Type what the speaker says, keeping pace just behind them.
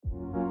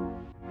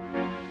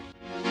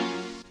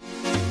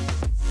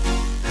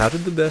How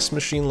did the best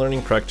machine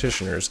learning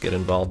practitioners get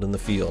involved in the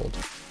field?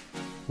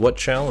 What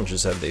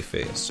challenges have they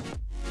faced?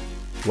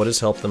 What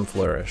has helped them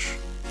flourish?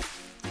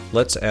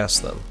 Let's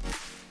ask them.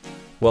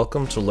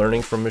 Welcome to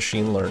Learning from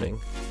Machine Learning.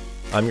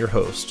 I'm your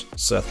host,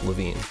 Seth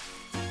Levine.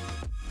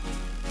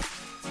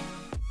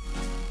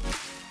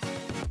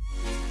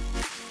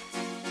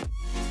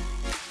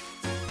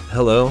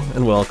 Hello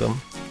and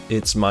welcome.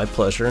 It's my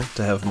pleasure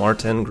to have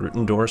Maarten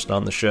Grootendorst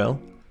on the show.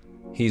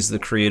 He's the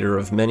creator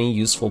of many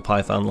useful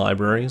Python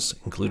libraries,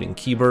 including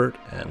KeyBERT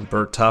and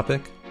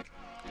BERTopic.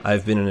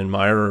 I've been an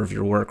admirer of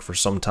your work for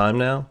some time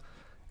now,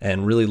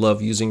 and really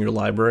love using your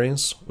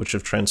libraries, which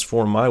have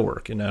transformed my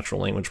work in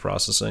natural language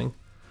processing.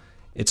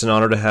 It's an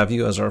honor to have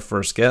you as our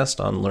first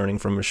guest on Learning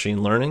from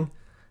Machine Learning,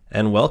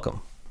 and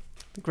welcome.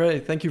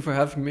 Great, thank you for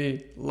having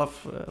me.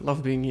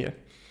 Love being here.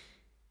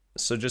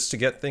 So just to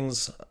get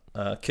things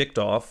kicked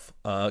off,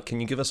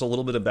 can you give us a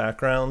little bit of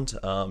background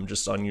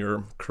just on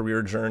your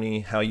career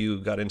journey, how you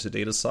got into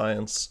data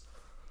science?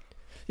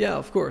 Yeah,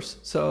 of course.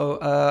 So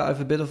I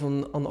have a bit of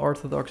an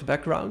unorthodox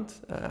background.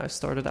 I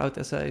started out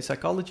as a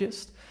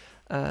psychologist.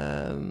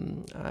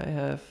 I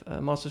have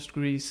master's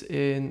degrees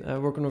in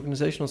work and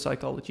organizational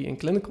psychology and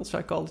clinical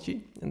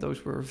psychology, and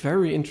those were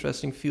very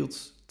interesting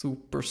fields to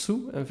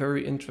pursue and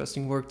very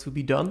interesting work to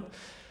be done.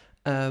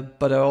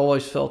 But I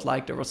always felt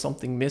like there was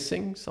something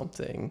missing,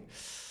 something,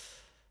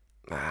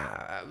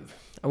 I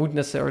wouldn't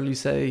necessarily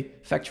say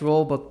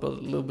factual, but a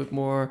little bit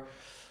more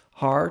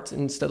hard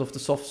instead of the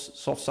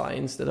soft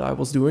science that I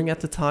was doing at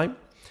the time.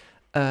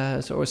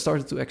 So I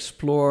started to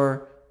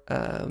explore,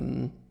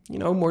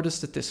 more the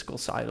statistical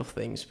side of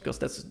things, because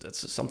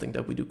that's something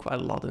that we do quite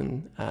a lot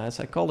in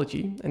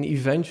psychology. And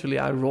eventually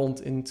I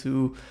rolled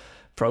into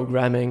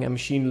programming and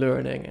machine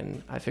learning,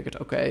 and I figured,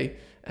 okay,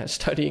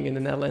 studying in the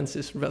Netherlands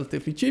is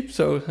relatively cheap,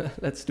 so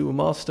let's do a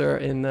master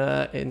in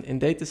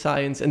data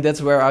science. And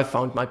that's where I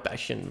found my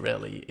passion,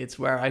 really. It's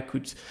where I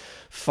could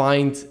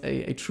find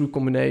a true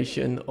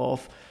combination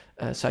of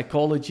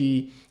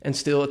psychology and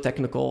still a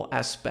technical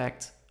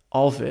aspect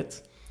of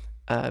it,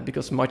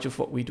 because much of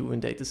what we do in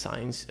data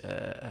science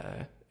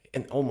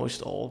in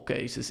almost all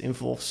cases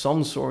involves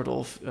some sort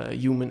of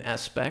human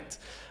aspect.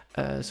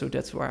 So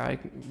that's where I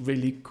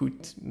really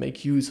could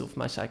make use of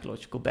my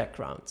psychological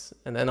background.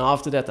 And then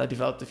after that, I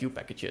developed a few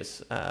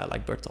packages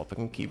like BERTopic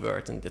and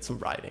KeyBERT, and did some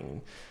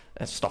writing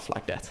and stuff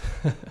like that.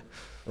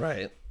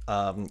 Right.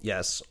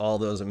 Yes, all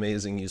those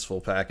amazing, useful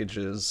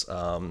packages.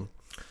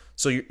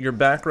 So your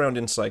background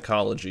in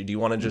psychology, do you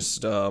want to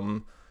just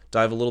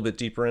dive a little bit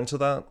deeper into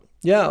that?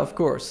 Yeah, of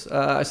course.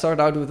 I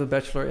started out with a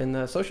bachelor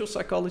in social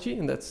psychology,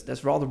 and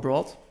that's rather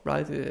broad,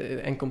 right?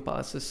 It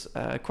encompasses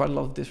quite a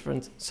lot of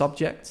different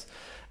subjects.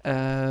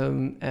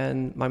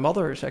 And my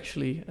mother is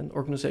actually an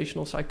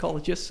organizational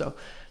psychologist, so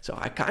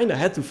I kind of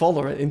had to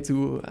follow her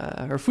into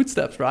her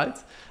footsteps, right?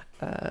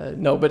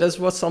 But this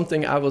was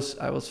something I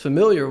was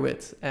familiar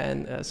with,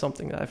 and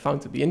something that I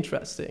found to be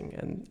interesting.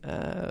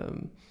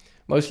 And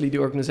mostly the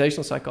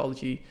organizational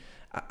psychology,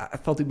 I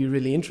thought to be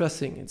really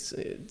interesting.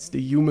 It's the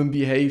human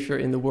behavior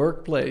in the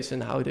workplace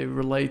and how they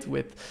relate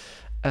with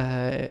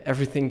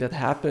everything that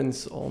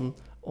happens on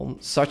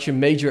such a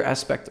major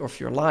aspect of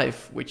your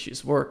life, which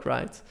is work,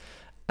 right?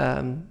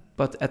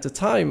 But at the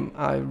time,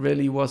 I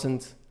really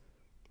wasn't,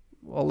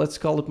 let's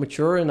call it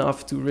mature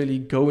enough to really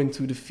go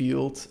into the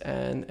field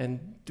and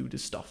do the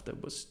stuff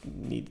that was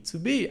needed to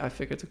be. I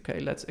figured,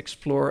 okay, let's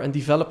explore and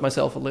develop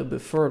myself a little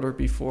bit further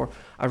before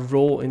I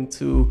roll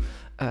into,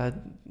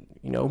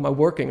 my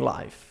working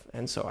life.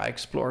 And so I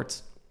explored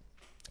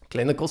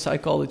clinical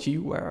psychology,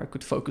 where I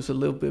could focus a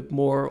little bit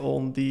more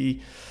on the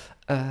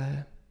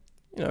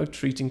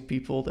treating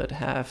people that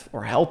have,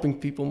 or helping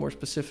people more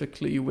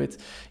specifically with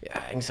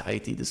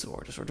anxiety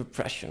disorders or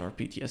depression or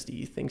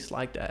PTSD, things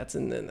like that.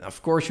 And then,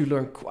 of course, you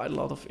learn quite a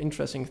lot of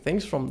interesting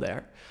things from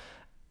there.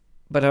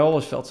 But I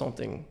always felt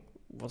something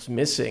was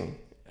missing.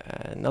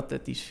 Not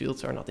that these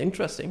fields are not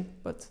interesting,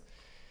 but,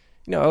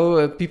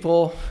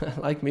 people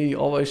like me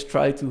always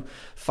try to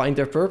find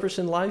their purpose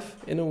in life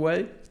in a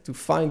way, to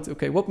find,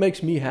 okay, what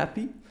makes me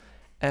happy?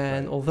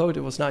 And although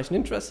it was nice and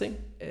interesting,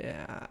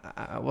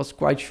 I was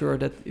quite sure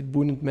that it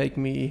wouldn't make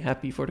me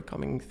happy for the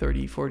coming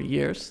 30, 40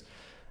 years.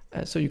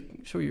 So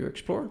you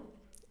explore.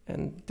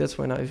 And that's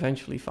when I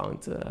eventually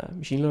found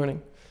machine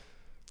learning.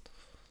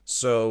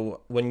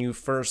 So when you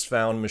first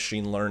found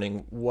machine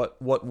learning,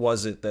 what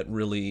was it that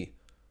really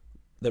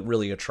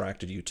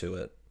attracted you to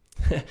it?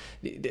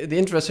 The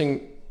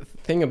interesting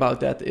thing about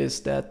that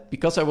is that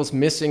because I was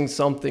missing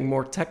something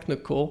more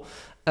technical,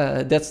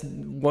 that's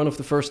one of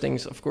the first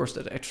things, of course,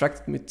 that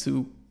attracted me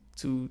to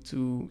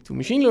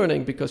machine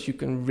learning, because you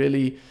can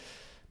really,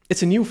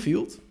 it's a new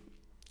field,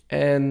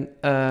 and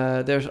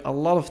there's a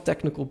lot of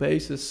technical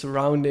basis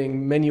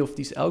surrounding many of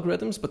these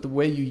algorithms, but the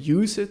way you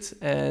use it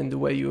and the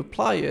way you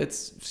apply it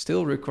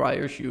still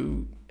requires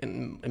you,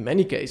 in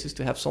many cases,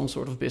 to have some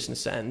sort of business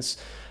sense,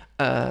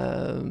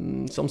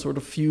 some sort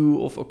of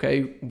view of,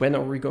 okay, when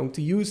are we going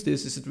to use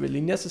this? Is it really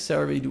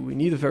necessary? Do we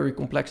need a very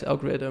complex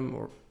algorithm,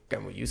 or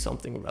can we use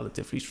something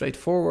relatively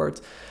straightforward?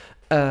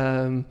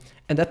 And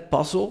that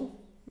puzzle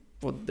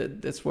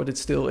that's what it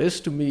still is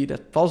to me.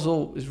 That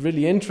puzzle is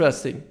really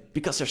interesting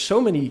because there's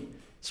so many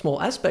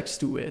small aspects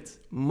to it,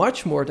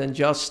 much more than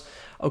just,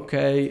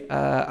 okay,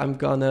 I'm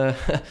gonna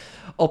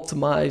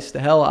optimize the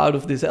hell out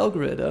of this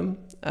algorithm.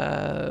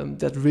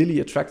 That really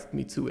attracted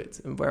me to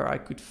it, and where I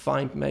could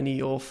find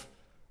many of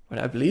what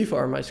I believe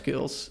are my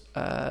skills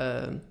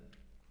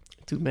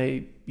to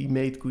be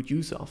made good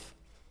use of.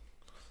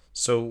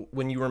 So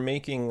when you were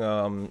making,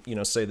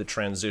 say the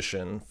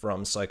transition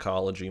from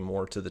psychology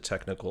more to the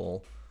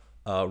technical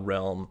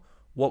realm,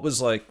 what was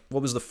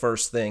the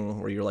first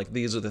thing where you're like,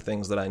 these are the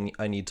things that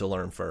I need to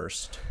learn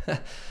first?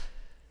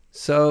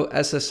 So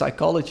as a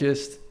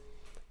psychologist,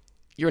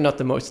 you're not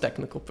the most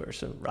technical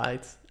person,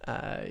 right?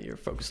 You're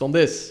focused on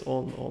this,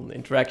 on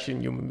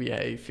interaction, human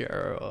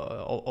behavior,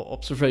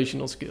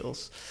 observational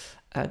skills.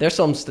 There's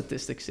some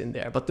statistics in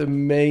there, but the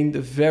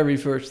very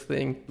first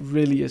thing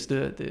really is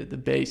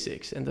the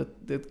basics. And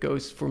that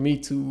goes for me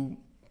to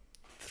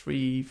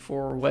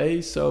 3-4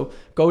 ways. So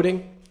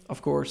coding,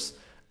 of course.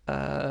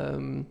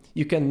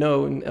 You can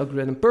know an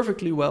algorithm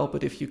perfectly well,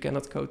 but if you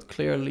cannot code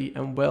clearly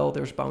and well,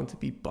 there's bound to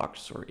be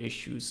bugs or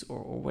issues or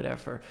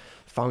whatever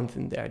found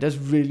in there. That's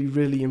really,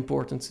 really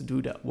important to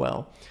do that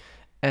well.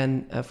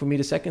 And for me,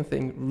 the second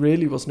thing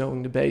really was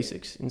knowing the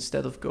basics.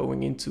 Instead of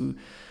going into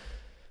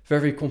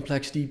very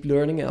complex deep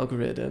learning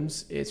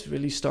algorithms, it's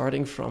really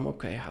starting from,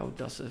 okay, how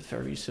does a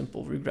very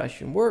simple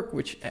regression work,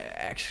 which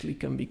actually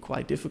can be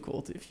quite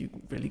difficult if you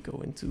really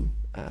go into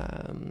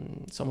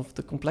some of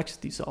the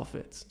complexities of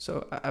it.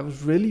 So I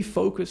was really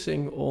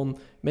focusing on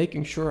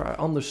making sure I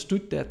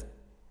understood that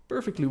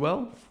perfectly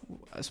well,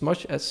 as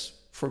much as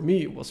for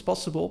me it was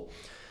possible,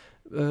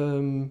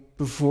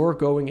 before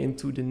going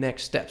into the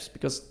next steps,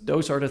 because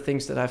those are the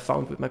things that I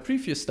found with my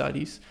previous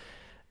studies.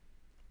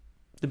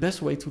 The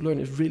best way to learn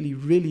is really,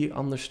 really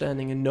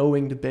understanding and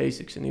knowing the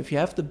basics. And if you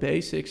have the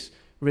basics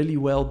really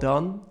well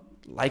done,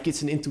 like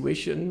it's an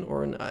intuition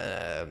or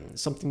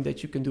something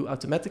that you can do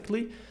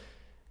automatically,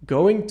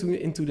 going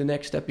into the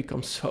next step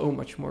becomes so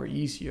much more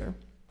easier.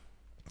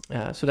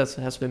 So that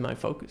has been my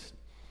focus.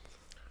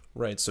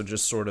 Right. So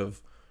just sort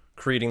of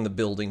creating the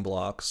building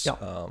blocks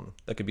Yeah.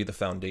 That could be the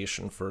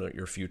foundation for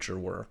your future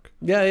work.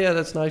 Yeah,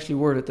 that's nicely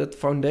worded. That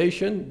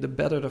foundation, the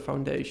better the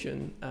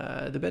foundation,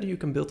 the better you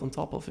can build on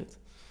top of it.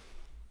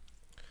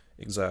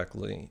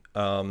 Exactly.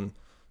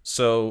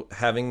 So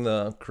having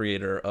the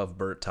creator of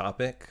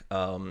BERTopic,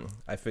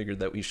 I figured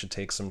that we should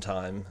take some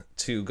time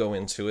to go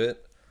into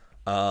it.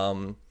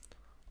 I'll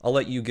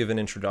let you give an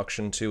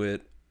introduction to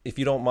it. If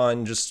you don't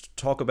mind, just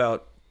talk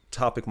about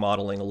topic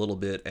modeling a little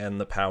bit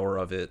and the power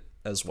of it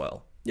as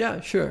well.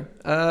 Yeah, sure.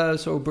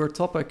 So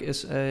BERTopic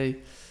is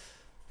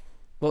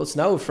it's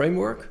now a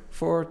framework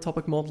for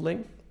topic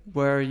modeling,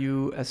 where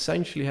you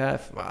essentially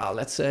have,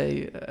 let's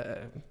say,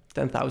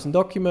 10,000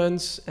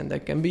 documents, and they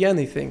can be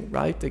anything,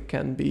 right? They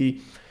can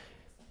be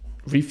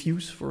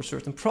reviews for a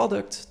certain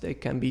product, they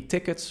can be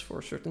tickets for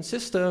a certain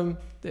system,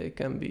 they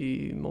can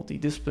be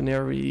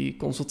multidisciplinary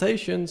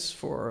consultations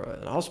for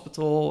a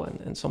hospital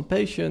and some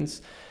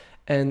patients.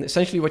 And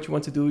essentially what you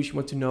want to do is you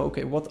want to know,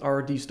 okay, what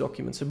are these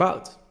documents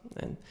about?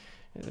 And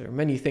there are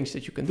many things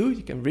that you can do.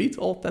 You can read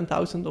all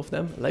 10,000 of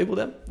them, label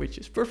them, which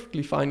is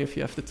perfectly fine if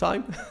you have the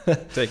time.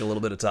 Take a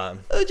little bit of time.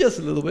 Just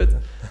a little bit.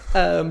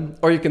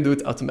 Or you can do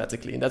it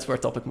automatically. And that's where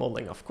topic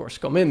modeling, of course,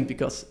 come in,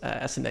 because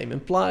as the name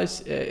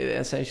implies, it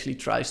essentially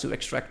tries to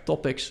extract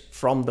topics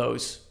from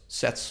those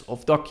sets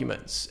of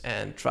documents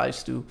and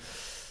tries to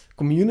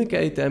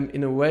communicate them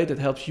in a way that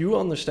helps you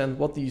understand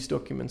what these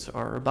documents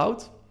are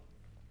about,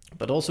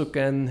 but also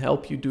can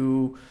help you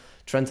do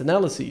trend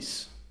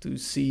analyses to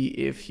see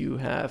if you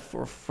have,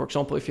 for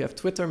example, if you have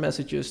Twitter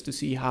messages, to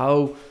see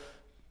how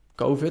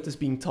COVID is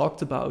being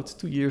talked about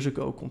 2 years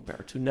ago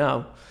compared to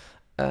now.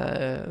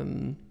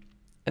 And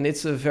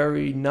it's a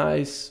very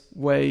nice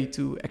way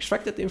to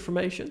extract that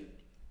information,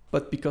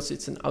 but because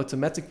it's an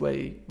automatic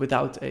way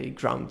without a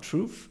ground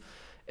truth,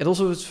 it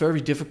also is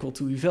very difficult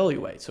to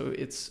evaluate. So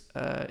it's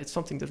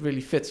something that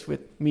really fits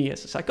with me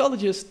as a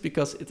psychologist,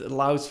 because it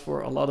allows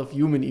for a lot of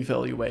human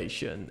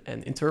evaluation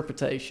and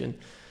interpretation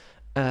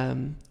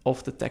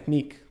of the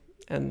technique.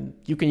 And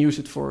you can use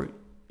it for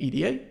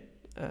EDA,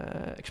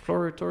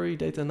 exploratory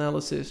data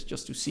analysis,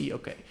 just to see,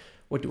 okay,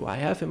 what do I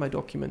have in my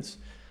documents?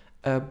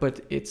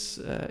 But it's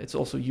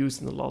also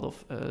used in a lot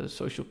of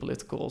social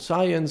political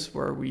science,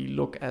 where we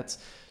look at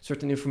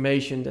certain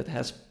information that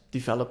has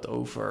developed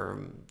over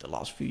the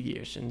last few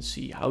years and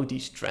see how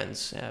these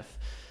trends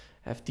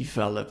have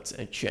developed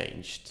and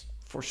changed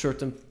for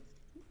certain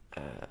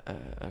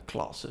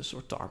classes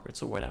or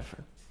targets or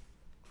whatever.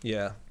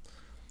 Yeah.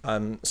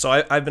 So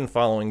I've been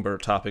following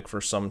BERTopic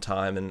for some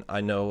time, and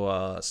I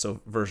know, so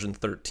version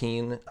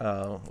 13,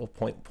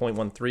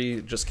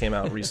 .13 just came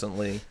out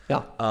recently.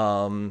 Yeah.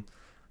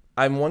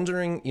 I'm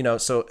wondering,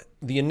 so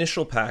the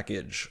initial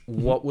package,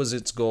 what was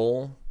its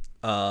goal?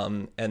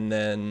 And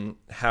then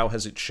how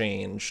has it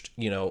changed,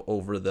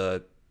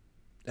 over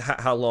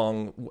how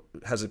long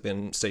has it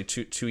been, say,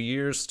 2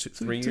 years,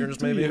 3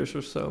 years, maybe? 2 years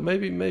or so,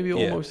 maybe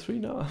almost 3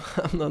 now.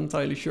 I'm not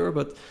entirely sure,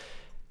 but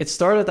it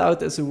started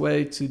out as a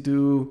way to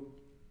do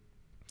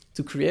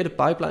to create a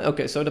pipeline.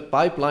 Okay, so the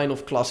pipeline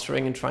of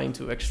clustering and trying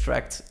to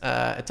extract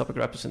a topic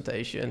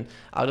representation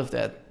out of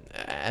that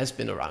has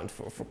been around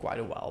for quite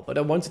a while. But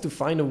I wanted to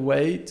find a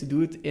way to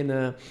do it in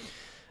a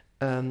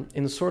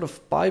sort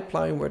of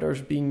pipeline where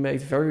there's being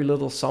made very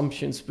little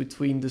assumptions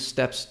between the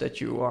steps that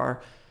you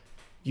are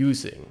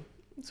using.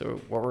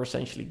 So what we're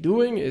essentially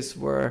doing is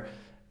we're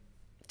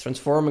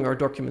transforming our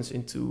documents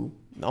into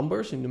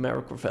numbers, in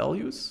numerical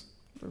values.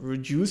 We're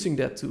reducing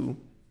that to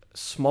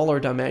smaller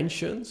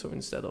dimension. So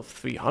instead of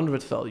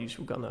 300 values,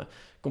 we're going to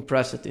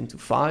compress it into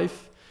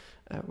 5.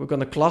 We're going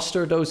to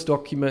cluster those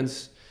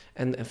documents,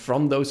 and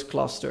from those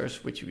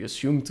clusters, which we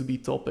assume to be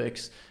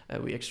topics,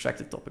 we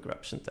extracted topic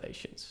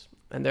representations.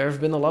 And there have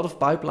been a lot of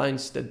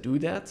pipelines that do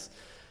that,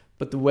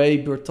 but the way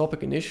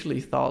BERTopic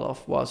initially thought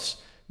of was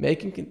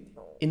making it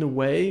in a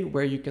way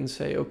where you can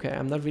say, okay,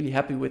 I'm not really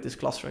happy with this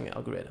clustering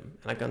algorithm,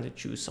 and I'm going to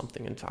choose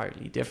something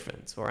entirely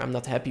different. Or I'm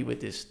not happy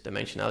with this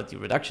dimensionality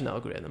reduction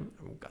algorithm,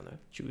 I'm going to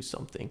choose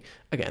something,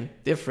 again,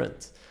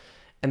 different.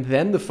 And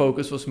then the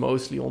focus was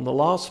mostly on the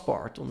last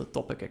part, on the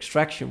topic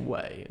extraction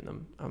way.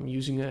 And I'm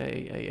using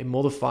a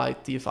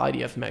modified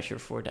TF-IDF measure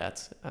for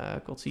that,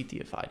 called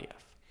CTF-IDF.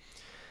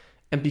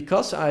 And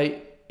because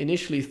I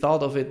initially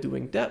thought of it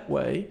doing that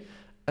way,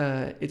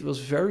 it was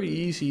very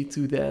easy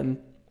to then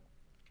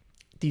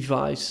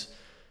devise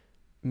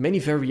many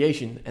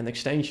variation and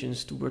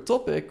extensions to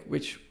BERTopic,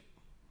 which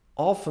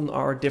often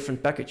are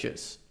different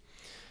packages.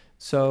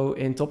 So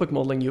in topic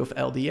modeling, you have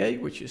LDA,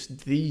 which is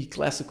the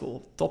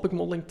classical topic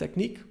modeling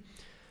technique.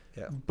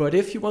 Yeah. But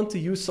if you want to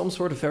use some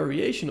sort of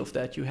variation of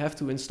that, you have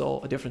to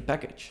install a different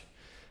package.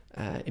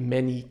 In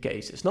many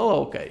cases, not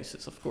all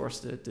cases, of course,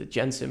 the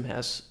GenSim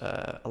has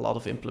a lot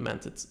of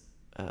implemented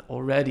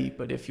already,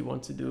 but if you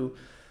want to do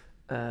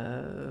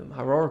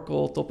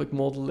hierarchical topic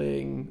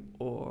modeling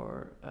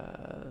or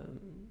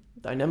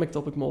dynamic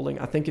topic modeling,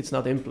 I think it's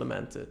not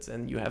implemented,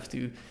 and you have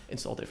to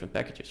install different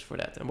packages for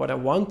that. And what I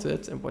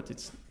wanted, and what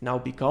it's now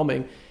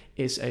becoming,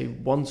 is a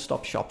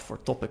one-stop shop for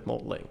topic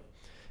modeling.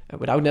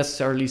 Without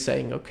necessarily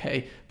saying,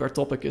 okay,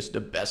 BERTopic is the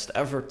best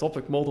ever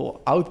topic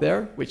model out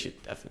there, which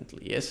it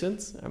definitely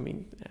isn't. I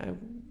mean,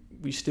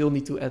 we still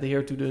need to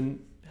adhere to the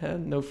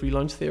no free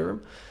lunch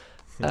theorem.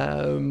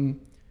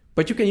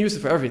 But you can use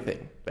it for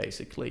everything,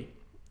 basically.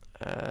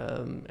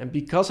 And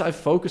because I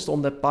focused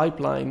on that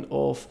pipeline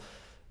of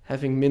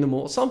having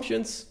minimal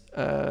assumptions,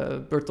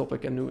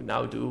 BERTopic can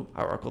now do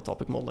hierarchical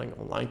topic modeling,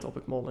 online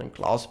topic modeling,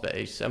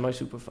 class-based,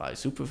 semi-supervised,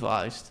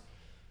 supervised,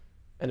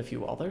 and a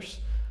few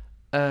others.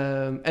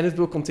 And it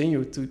will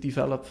continue to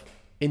develop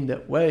in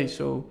that way.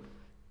 So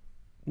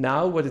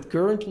now what it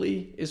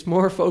currently is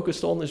more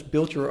focused on is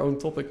build your own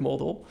topic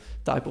model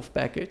type of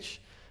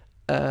package.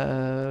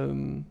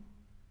 And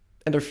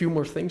there are a few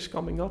more things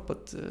coming up,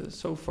 but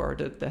so far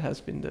that has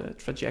been the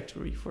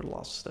trajectory for the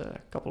last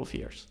couple of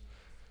years.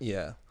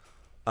 Yeah.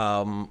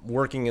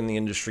 Working in the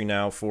industry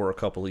now for a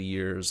couple of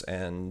years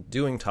and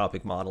doing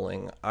topic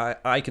modeling,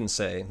 I can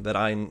say that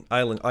I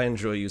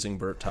enjoy using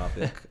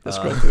BERTopic. That's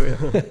great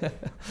to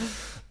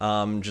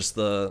hear. Just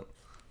the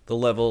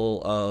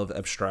level of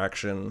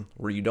abstraction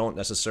where you don't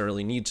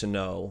necessarily need to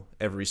know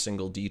every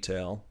single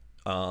detail,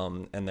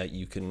 and that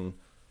you can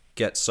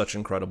get such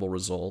incredible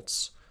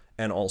results.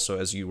 And also,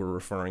 as you were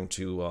referring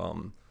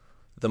to,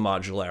 the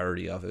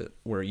modularity of it,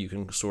 where you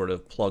can sort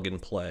of plug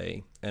and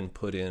play and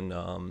put in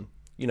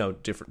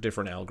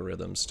different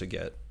algorithms to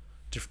get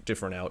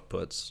different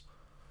outputs.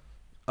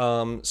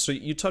 So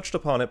you touched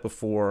upon it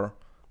before,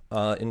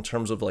 in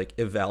terms of like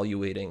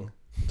evaluating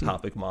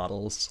topic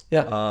models.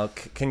 Yeah.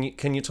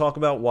 Can you talk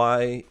about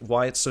why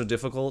it's so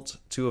difficult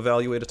to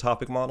evaluate a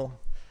topic model?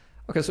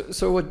 Okay.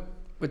 So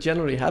what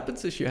generally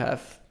happens is you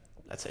have,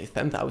 let's say,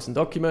 10,000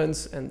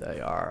 documents, and they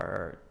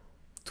are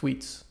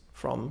tweets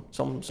from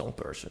some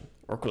person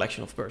or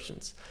collection of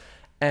persons.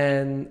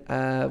 And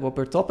what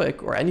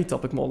BERTopic or any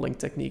topic modeling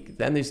technique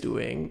then is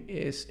doing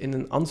is, in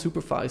an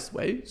unsupervised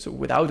way, so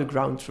without a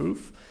ground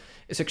truth,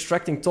 is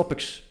extracting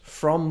topics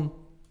from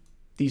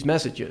these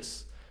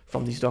messages,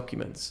 from these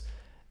documents.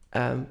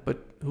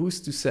 But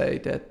who's to say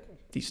that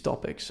these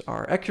topics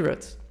are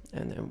accurate?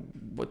 And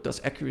what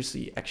does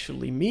accuracy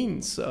actually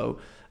mean? So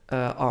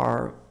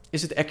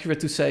is it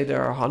accurate to say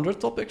there are 100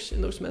 topics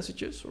in those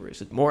messages? Or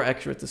is it more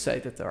accurate to say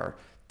that there are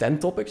 10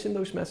 topics in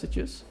those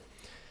messages?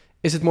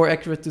 Is it more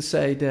accurate to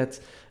say that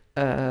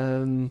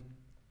the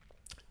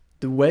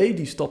way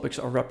these topics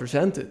are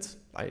represented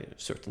by a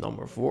certain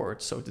number of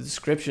words, so the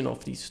description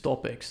of these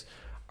topics,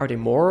 are they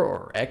more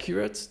or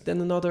accurate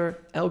than another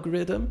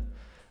algorithm?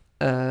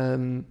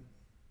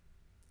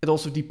 It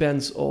also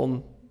depends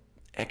on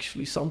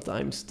actually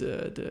sometimes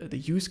the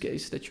use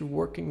case that you're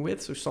working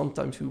with. So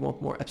sometimes we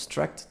want more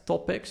abstract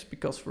topics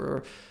because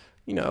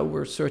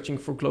we're searching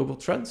for global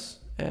trends.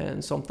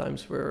 And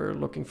sometimes we're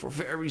looking for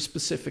very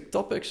specific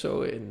topics.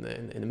 So in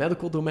the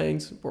medical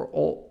domains, we're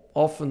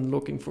often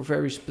looking for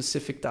very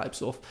specific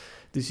types of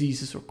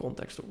diseases or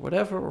context or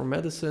whatever, or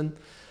medicine.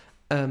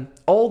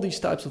 All these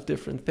types of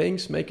different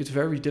things make it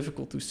very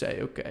difficult to say,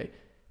 okay,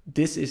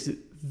 this is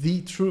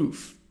the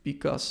truth.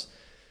 Because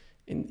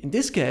In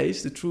this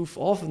case, the truth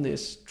often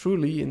is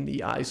truly in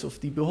the eyes of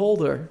the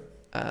beholder.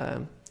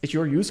 It's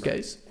your use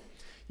case.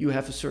 You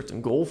have a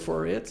certain goal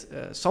for it,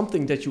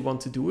 something that you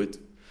want to do it,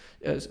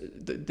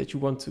 that you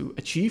want to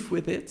achieve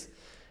with it.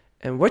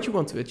 And what you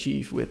want to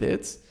achieve with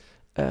it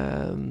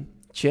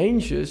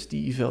changes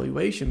the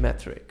evaluation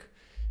metric.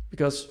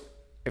 Because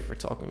if we're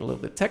talking a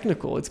little bit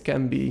technical, it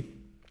can be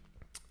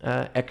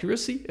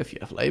accuracy, if you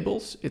have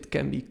labels. It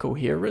can be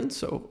coherent,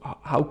 so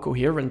how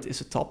coherent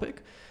is a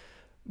topic.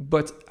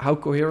 But how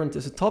coherent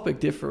is a topic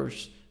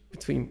differs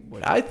between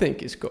what I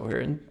think is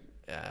coherent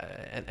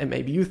and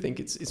maybe you think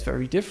it's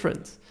very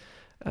different.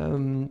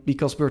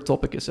 Because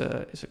BERTopic is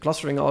a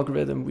clustering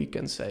algorithm, we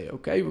can say,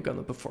 okay, we're going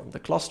to perform the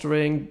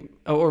clustering,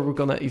 or we're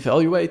going to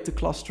evaluate the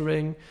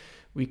clustering.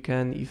 We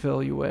can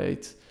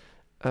evaluate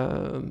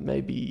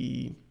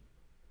maybe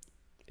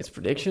its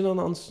prediction on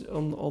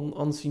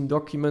unseen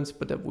documents,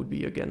 but that would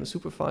be, again, a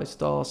supervised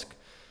task.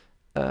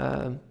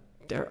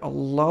 There are a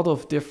lot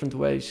of different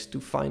ways to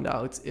find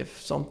out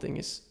if something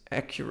is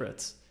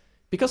accurate,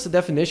 because the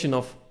definition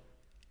of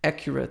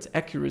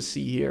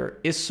accuracy here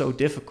is so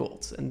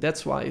difficult, and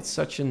that's why it's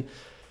such an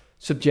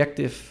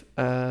subjective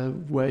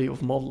way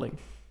of modeling.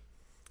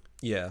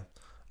 Yeah.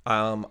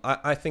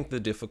 I think the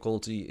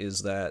difficulty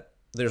is that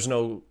there's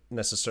no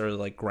necessarily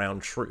like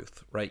ground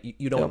truth, right?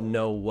 You don't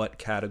know what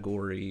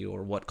category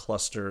or what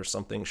cluster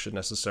something should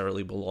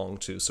necessarily belong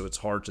to, so it's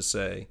hard to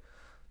say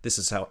this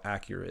is how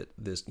accurate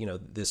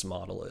this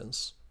model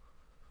is.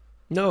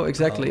 No,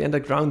 exactly. And the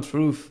ground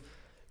truth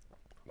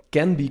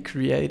can be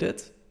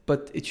created,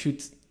 but it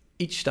should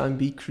each time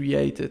be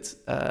created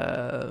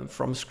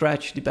from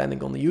scratch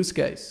depending on the use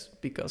case.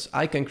 Because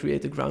I can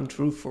create a ground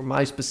truth for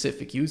my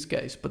specific use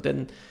case, but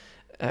then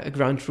a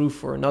ground truth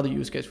for another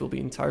use case will be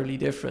entirely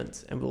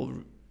different and will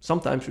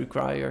sometimes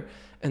require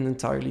an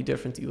entirely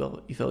different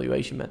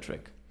evaluation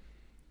metric.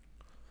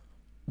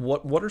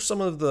 What are some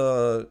of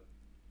the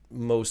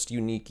most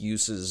unique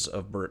uses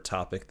of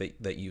BERTopic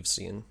that you've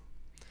seen?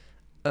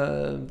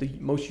 The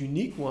most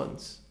unique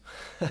ones.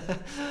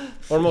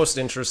 Or most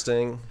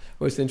interesting.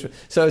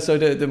 So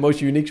the most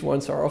unique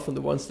ones are often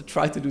the ones that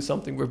try to do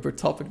something with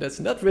BERTopic that's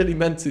not really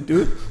meant to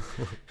do.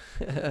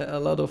 A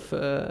lot of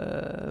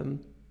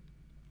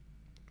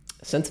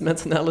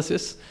sentiment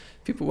analysis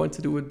people want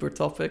to do with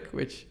BERTopic,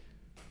 which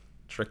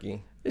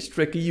tricky. It's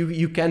tricky.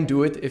 You can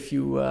do it if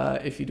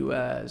you do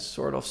a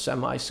sort of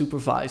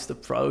semi-supervised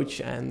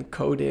approach and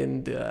code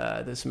in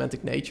the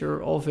semantic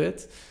nature of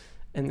it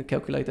and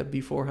calculate that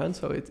beforehand.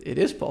 So it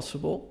is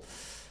possible.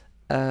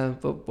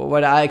 But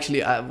what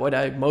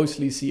I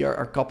mostly see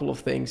are a couple of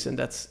things, and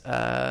that's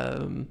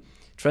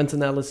trend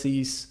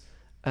analyses.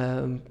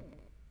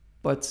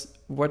 But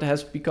what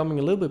has becoming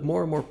a little bit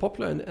more and more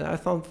popular, and I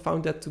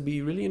found that to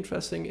be really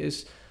interesting,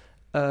 is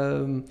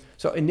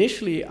so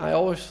initially I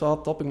always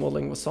thought topic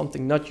modeling was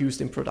something not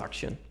used in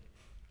production,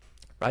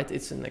 right?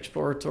 It's an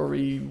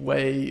exploratory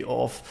way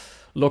of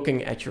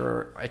looking at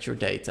your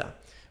data.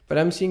 But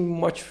I'm seeing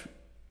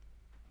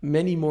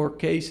many more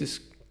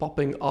cases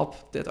popping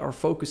up that are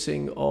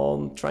focusing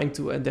on trying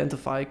to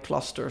identify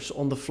clusters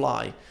on the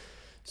fly.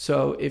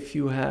 So if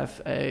you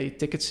have a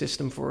ticket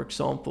system, for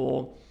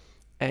example,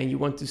 and you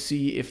want to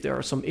see if there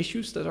are some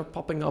issues that are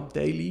popping up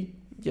daily,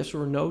 yes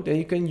or no, then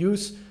you can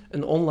use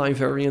an online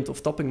variant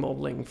of topic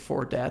modeling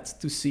for that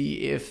to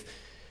see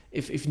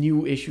if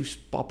new issues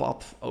pop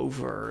up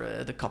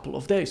over the couple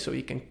of days. So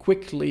you can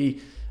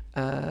quickly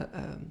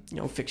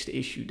fix the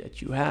issue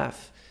that you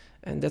have.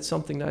 And that's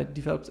something that I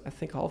developed, I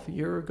think, half a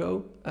year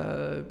ago,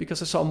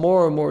 because I saw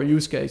more and more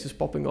use cases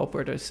popping up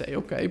where they say,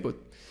 okay, but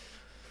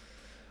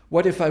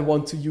what if I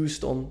want to use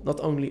it on not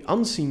only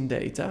unseen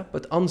data,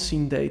 but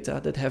unseen data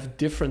that have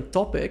different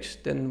topics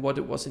than what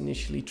it was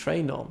initially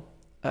trained on?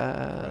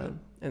 Right.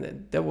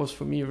 And that was,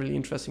 for me, a really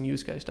interesting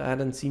use case that I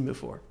hadn't seen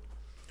before.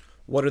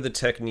 What are the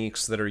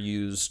techniques that are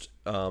used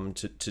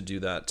to do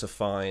that, to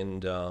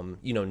find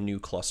new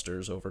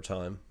clusters over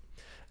time?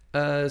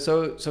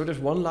 So there's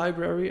one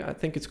library, I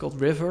think it's called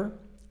River,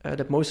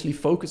 that mostly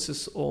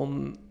focuses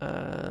on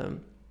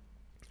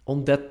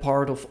that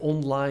part of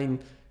online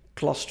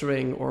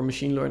clustering or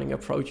machine learning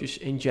approaches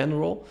in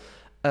general,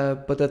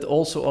 but that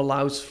also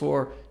allows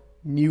for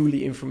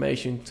newly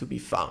information to be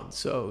found.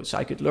 So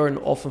scikit-learn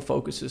often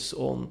focuses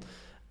on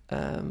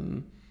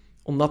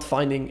not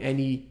finding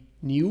any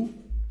new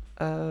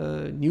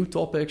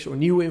topics or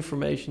new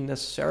information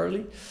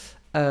necessarily,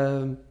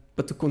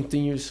 but to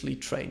continuously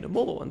train the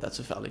model, and that's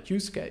a valid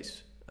use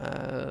case.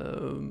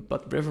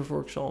 But River,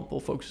 for example,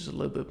 focuses a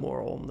little bit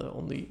more on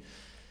the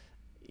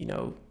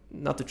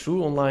not the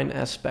true online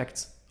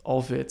aspect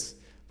of it,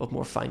 but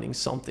more finding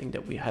something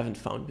that we haven't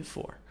found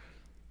before.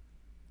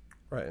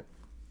 Right.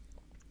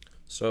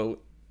 So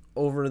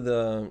over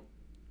the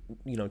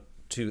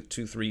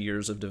 2-3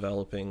 years of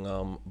developing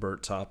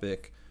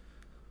BERTopic,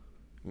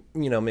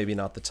 maybe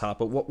not the top,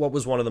 but what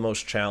was one of the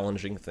most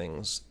challenging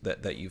things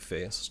that you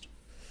faced?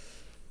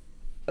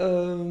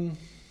 So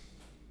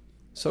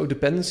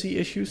dependency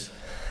issues.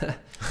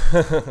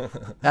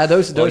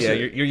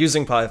 You're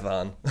using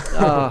Python.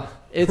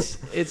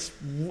 it's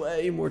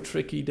way more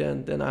tricky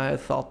than I had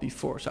thought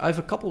before. So I have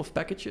a couple of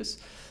packages,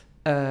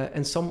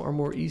 and some are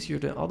more easier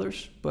than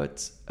others.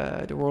 But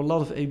there were a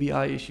lot of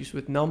ABI issues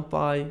with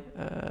NumPy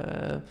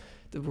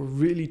that were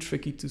really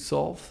tricky to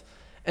solve.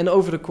 And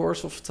over the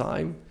course of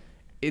time,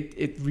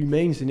 it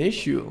remains an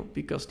issue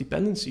because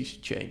dependencies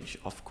change,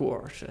 of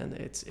course, and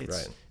it's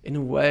right. In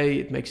a way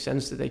it makes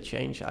sense that they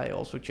change. I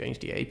also change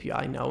the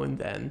API now and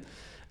then,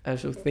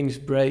 so things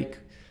break,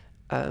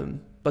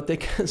 but they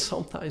can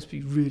sometimes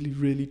be really,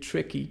 really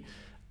tricky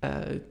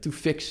to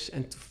fix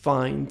and to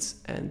find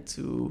and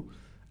to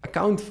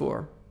account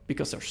for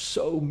because there's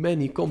so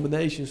many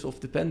combinations of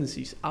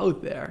dependencies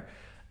out there.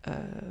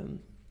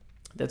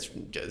 That's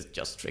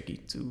just tricky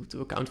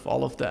to account for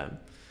all of them.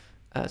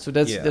 So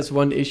that's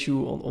one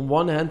issue on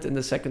one hand, and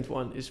the second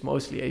one is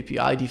mostly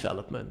API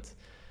development.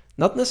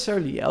 Not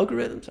necessarily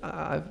algorithms.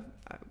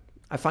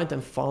 I find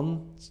them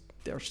fun.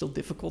 They're still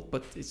difficult,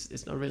 but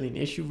it's not really an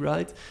issue,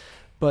 right?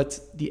 But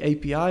the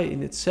API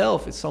in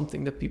itself is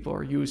something that people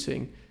are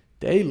using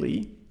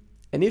daily.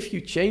 And if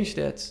you change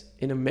that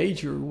in a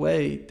major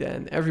way,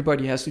 then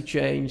everybody has to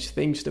change.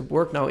 Things that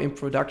work now in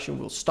production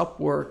will stop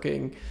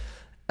working.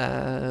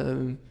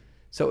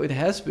 So it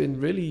has been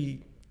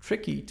really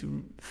tricky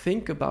to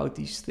think about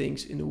these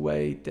things in a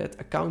way that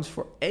accounts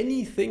for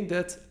anything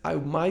that I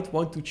might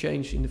want to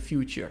change in the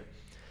future,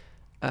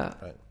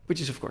 right.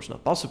 Which is of course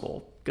not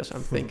possible because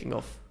I'm thinking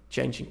of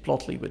changing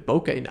Plotly with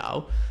bokeh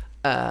now,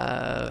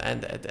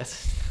 and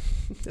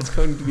that's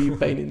going to be a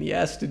pain in the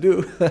ass to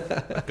do.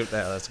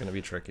 That's going to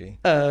be tricky.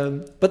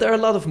 But there are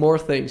a lot of more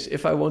things.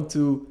 If I want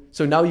to,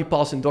 so now you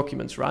pass in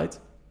documents, right?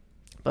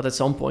 But at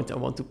some point I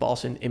want to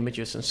pass in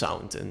images and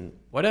sound and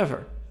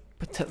whatever.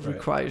 But that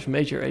requires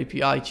major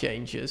API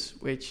changes,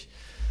 which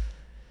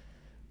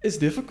is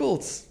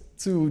difficult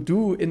to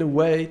do in a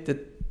way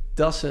that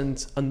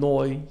doesn't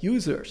annoy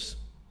users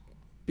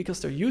because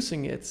they're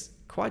using it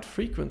quite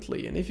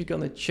frequently. And if you're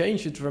going to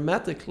change it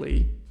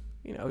dramatically,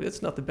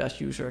 that's not the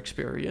best user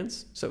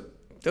experience. So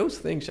those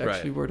things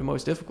actually were the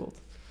most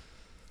difficult.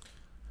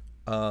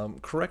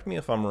 Correct me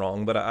if I'm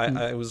wrong, but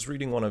I was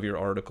reading one of your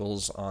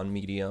articles on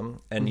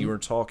Medium, and you were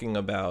talking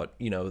about,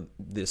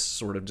 this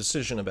sort of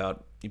decision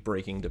about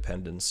breaking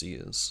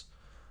dependencies.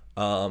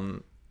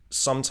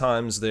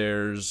 Sometimes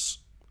there's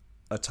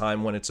a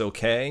time when it's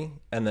okay,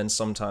 and then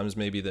sometimes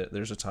maybe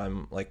there's a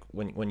time like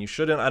when you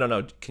shouldn't. I don't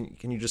know.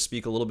 Can you just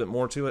speak a little bit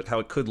more to it? How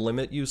it could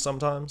limit you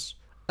sometimes?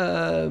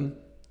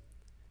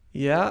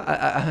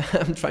 Yeah,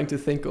 I'm trying to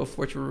think of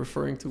what you're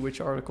referring to, which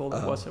article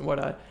that was, and what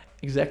I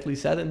exactly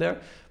said in there.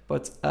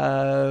 But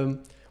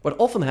what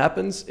often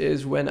happens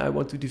is when I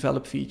want to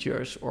develop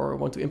features or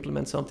want to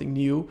implement something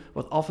new,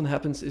 what often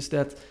happens is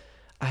that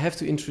I have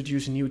to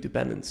introduce a new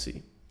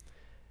dependency.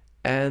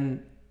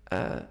 And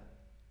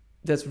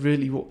that's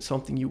really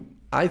something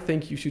I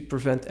think you should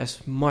prevent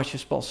as much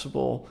as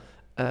possible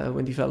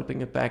when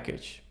developing a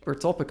package.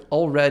 BERTopic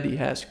already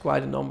has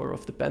quite a number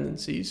of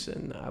dependencies,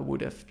 and I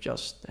would have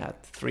just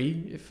had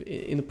 3 if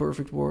in a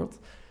perfect world,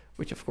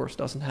 which of course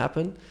doesn't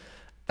happen.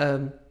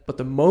 But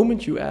the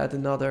moment you add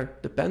another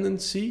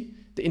dependency,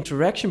 the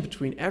interaction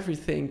between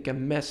everything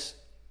can mess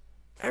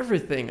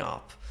everything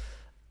up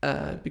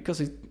because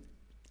it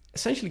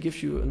essentially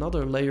gives you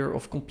another layer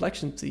of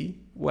complexity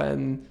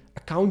when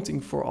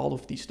accounting for all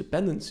of these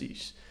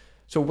dependencies.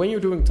 So when you're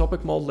doing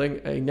topic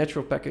modeling, a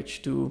natural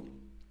package to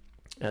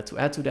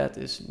add to that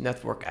is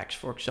Network X,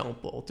 for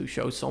example, to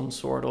show some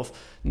sort of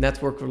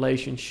network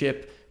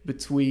relationship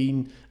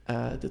between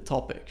the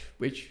topics,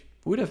 which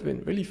would have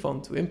been really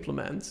fun to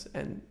implement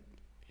and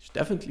it's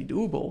definitely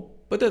doable,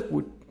 but that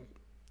would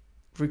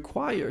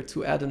require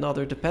to add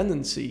another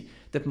dependency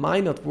that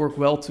might not work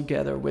well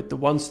together with the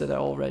ones that I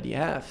already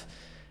have.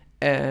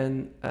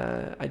 And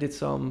I did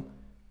some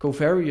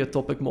covariate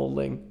topic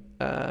modeling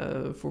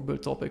for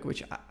BERTopic,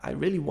 which I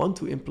really want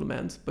to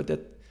implement, but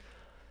that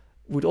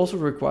would also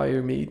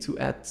require me to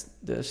add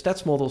the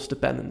stats models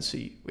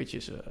dependency, which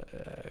is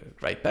a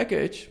great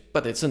package,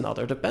 but it's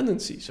another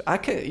dependency. So I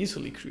can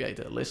easily create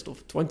a list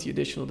of 20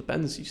 additional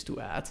dependencies to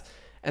add.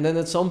 And then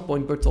at some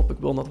point, BERTopic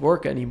will not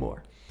work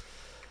anymore.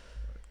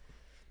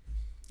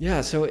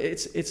 Yeah, so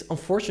it's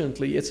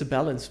unfortunately, it's a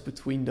balance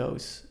between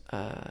those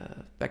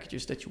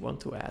packages that you want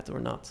to add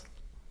or not.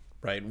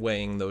 Right,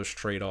 weighing those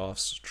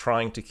trade-offs,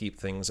 trying to keep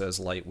things as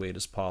lightweight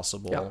as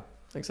possible. Yeah,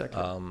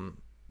 exactly.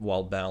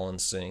 While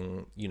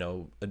balancing,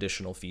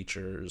 additional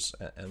features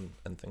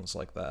and things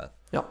like that.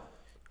 Yeah.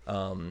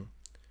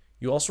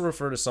 You also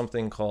refer to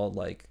something called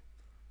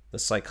the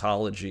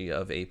psychology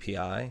of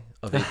APIs.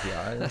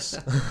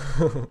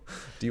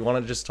 Do you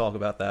want to just talk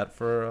about that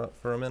for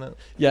a minute?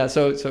 Yeah,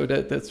 so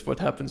that's what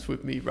happens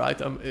with me, right?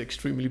 I'm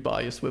extremely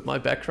biased with my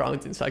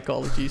background in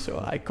psychology,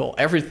 so I call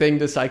everything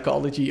the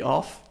psychology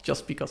of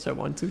just because I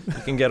want to.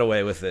 You can get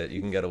away with it.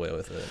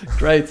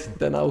 Great,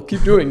 then I'll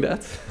keep doing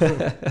that.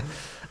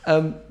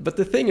 But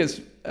the thing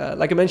is,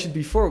 like I mentioned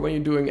before, when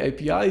you're doing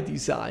API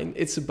design,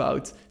 it's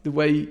about the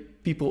way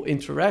people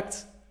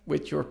interact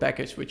with your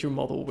package, with your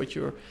model, with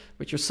your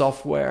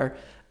software.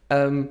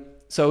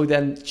 So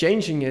then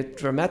changing it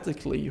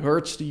dramatically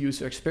hurts the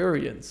user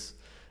experience.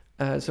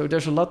 So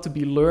there's a lot to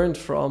be learned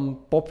from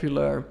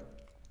popular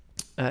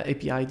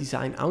API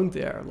design out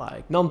there,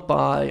 like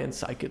NumPy and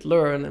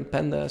scikit-learn and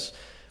pandas,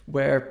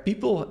 where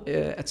people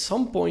at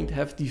some point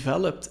have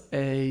developed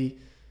a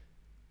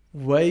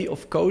way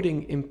of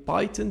coding in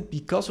Python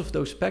because of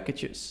those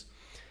packages.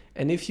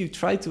 And if you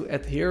try to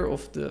adhere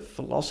of the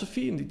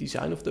philosophy in the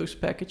design of those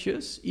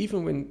packages,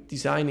 even when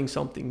designing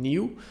something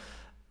new,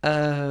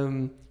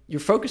 you're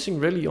focusing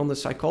really on the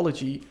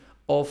psychology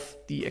of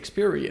the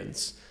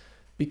experience.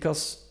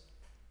 Because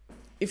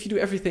if you do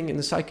everything in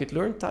the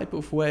scikit-learn type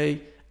of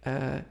way,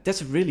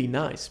 that's really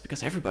nice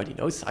because everybody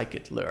knows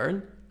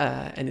scikit-learn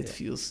and it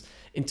feels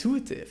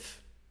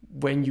intuitive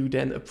when you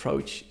then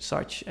approach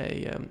such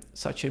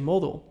a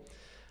model.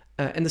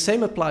 And the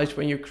same applies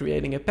when you're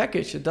creating a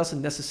package. It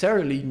doesn't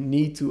necessarily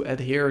need to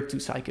adhere to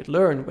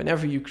scikit-learn.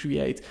 Whenever you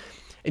create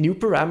a new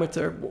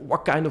parameter,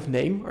 what kind of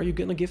name are you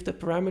going to give that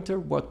parameter?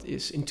 What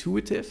is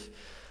intuitive?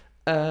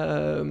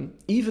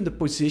 Even the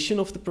position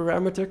of the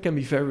parameter can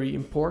be very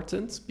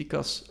important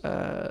because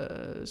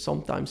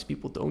sometimes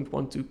people don't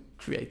want to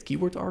create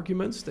keyword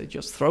arguments. They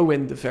just throw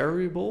in the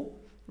variable,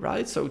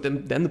 right? So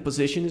then the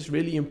position is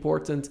really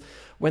important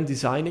when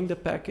designing the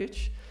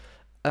package.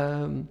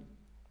 And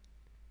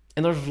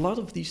there's a lot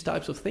of these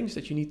types of things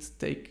that you need to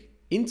take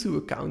into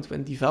account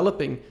when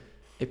developing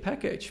a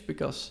package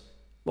because,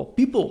 well,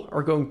 people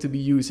are going to be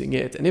using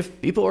it. And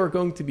if people are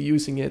going to be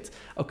using it,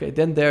 okay,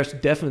 then there's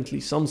definitely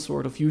some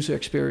sort of user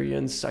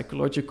experience,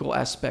 psychological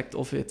aspect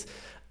of it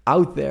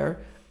out there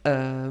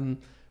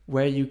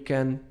where you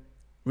can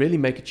really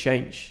make a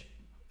change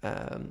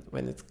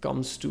when it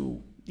comes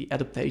to the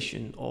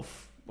adaptation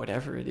of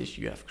whatever it is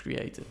you have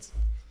created.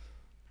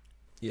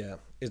 Yeah,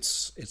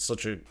 it's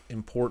such an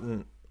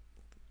important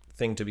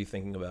thing to be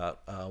thinking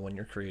about when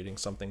you're creating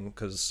something,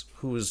 because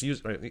who's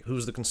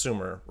the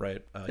consumer,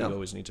 right? You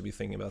always need to be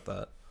thinking about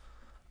that.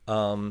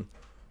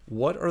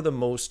 What are the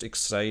most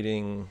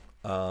exciting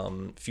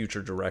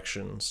future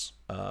directions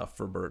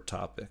for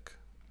BERTopic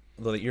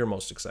that you're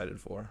most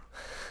excited for?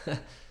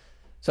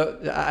 So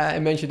I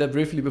mentioned that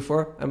briefly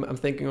before. I'm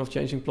thinking of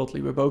changing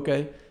Plotly with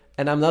bokeh.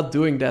 And I'm not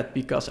doing that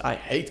because I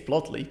hate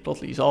Plotly.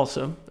 Plotly is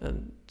awesome.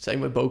 And same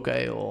with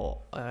bokeh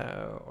or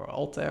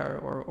Altair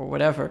or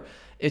whatever.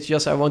 It's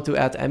just I want to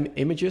add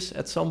images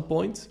at some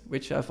point,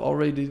 which I've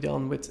already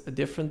done with a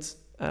different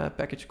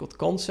package called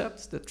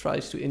Concept that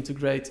tries to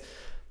integrate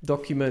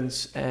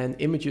documents and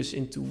images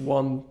into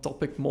one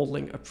topic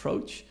modeling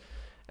approach.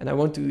 And I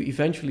want to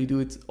eventually do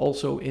it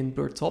also in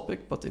BERTopic.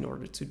 But in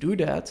order to do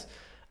that,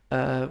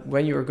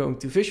 when you're going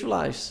to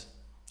visualize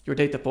your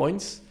data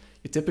points,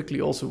 you typically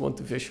also want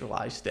to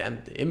visualize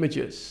them, the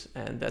images,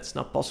 and that's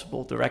not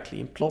possible directly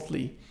in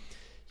Plotly.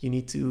 You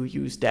need to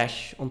use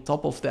Dash on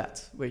top of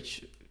that,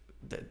 which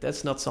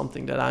that's not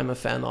something that I'm a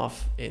fan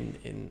of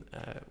in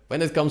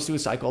when it comes to the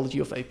psychology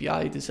of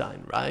API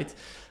design, right?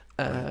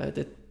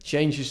 That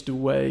changes the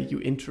way you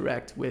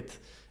interact with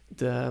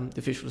the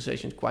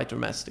visualization quite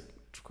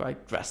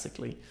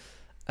drastically.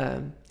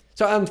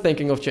 So I'm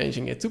thinking of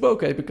changing it to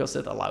bokeh because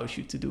that allows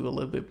you to do a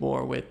little bit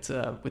more with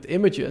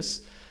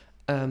images.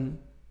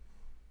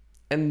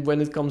 And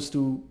when it comes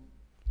to,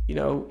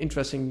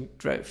 interesting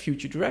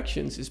future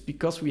directions, is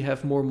because we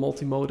have more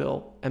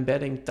multimodal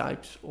embedding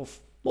types of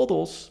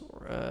models.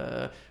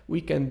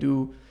 We can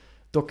do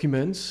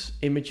documents,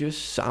 images,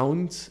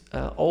 sound,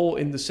 all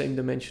in the same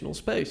dimensional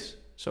space.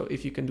 So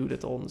if you can do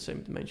that all in the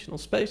same dimensional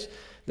space,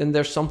 then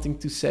there's something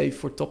to say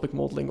for topic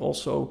modeling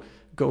also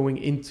going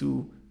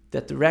into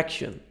that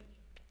direction.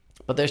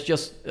 But there's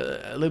just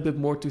a little bit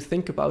more to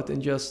think about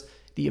than just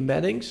the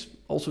embeddings,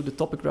 also the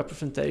topic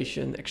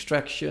representation,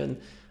 extraction,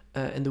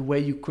 and the way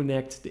you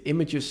connect the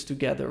images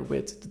together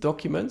with the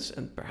documents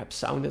and perhaps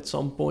sound at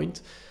some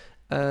point.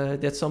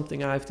 That's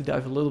something I have to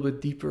dive a little bit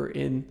deeper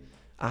in.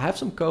 I have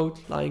some code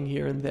lying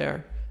here and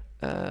there,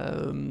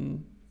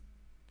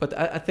 but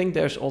I think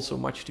there's also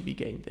much to be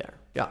gained there.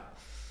 Yeah.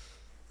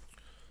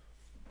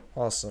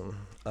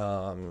 Awesome.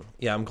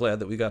 I'm glad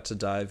that we got to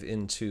dive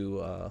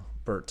into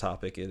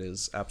BERTopic. It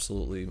is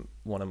absolutely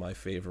one of my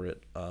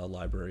favorite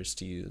libraries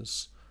to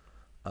use.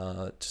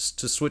 Just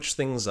to switch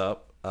things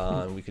up,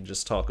 we could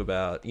just talk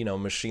about,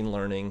 machine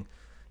learning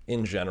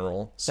in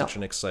general, such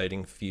an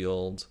exciting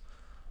field.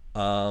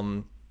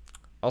 I'll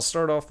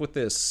start off with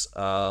this.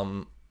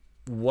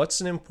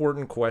 What's an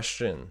important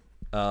question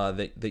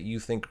that you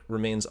think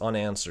remains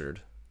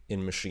unanswered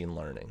in machine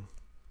learning?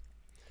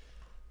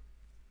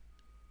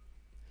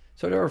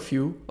 So there are a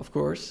few, of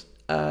course,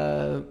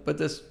 but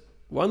there's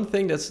one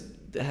thing that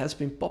has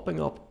been popping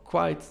up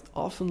quite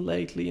often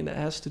lately, and it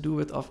has to do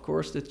with, of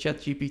course, the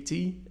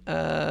ChatGPT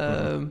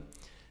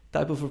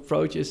type of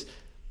approaches.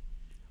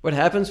 What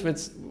happens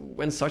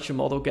when such a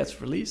model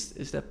gets released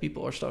is that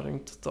people are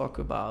starting to talk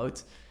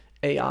about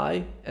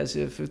AI as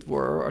if it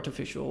were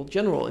artificial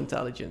general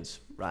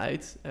intelligence,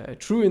 right?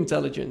 True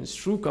intelligence,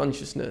 true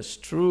consciousness,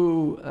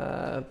 true...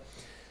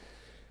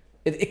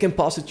 It can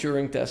pass a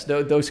Turing test,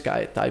 those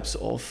types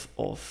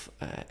of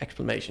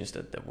explanations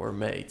that were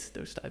made,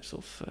 those types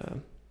of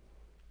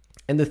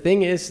And the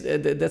thing is,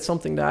 that's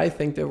something that I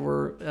think that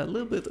we're a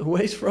little bit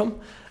away from.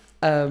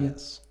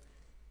 Yes.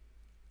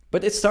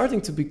 But it's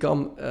starting to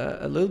become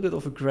a little bit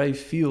of a gray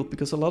field,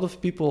 because a lot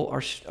of people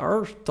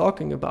are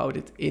talking about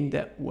it in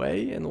that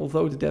way. And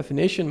although the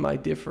definition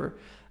might differ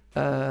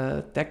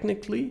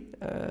technically,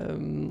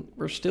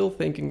 we're still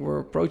thinking we're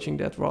approaching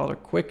that rather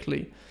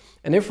quickly.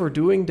 And if we're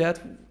doing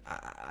that,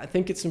 I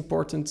think it's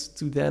important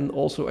to then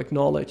also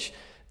acknowledge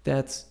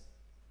that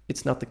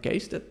it's not the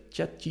case that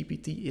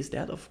ChatGPT is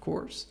that, of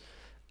course.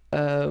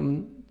 But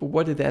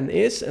what it then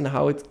is and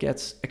how it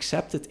gets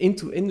accepted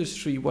into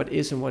industry, what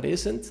is and what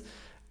isn't,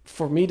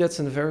 for me, that's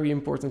a very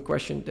important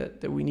question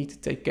that we need to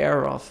take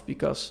care of,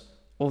 because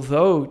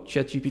although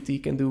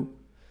ChatGPT can do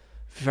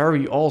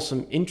very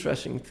awesome,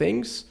 interesting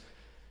things,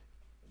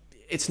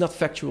 it's not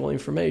factual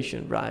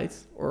information, right?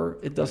 Or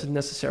it doesn't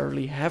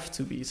necessarily have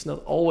to be. It's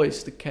not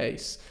always the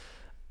case.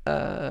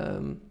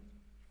 And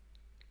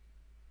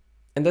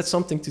that's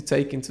something to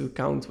take into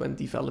account when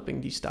developing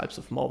these types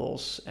of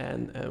models,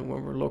 and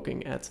when we're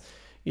looking at,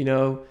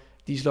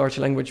 these large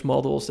language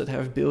models that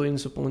have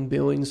billions upon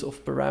billions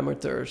of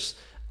parameters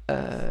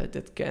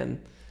that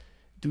can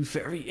do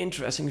very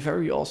interesting,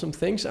 very awesome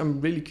things. I'm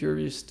really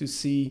curious to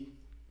see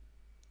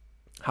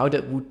how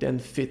that would then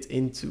fit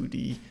into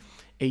the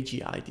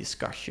AGI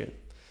discussion.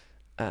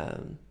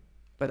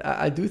 But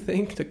I do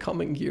think the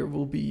coming year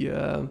will be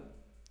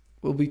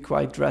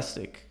quite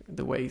drastic,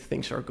 the way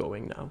things are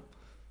going now.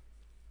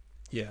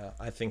 Yeah,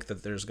 I think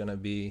that there's going to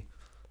be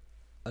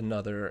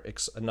another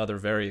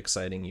very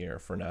exciting year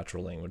for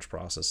natural language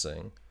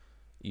processing,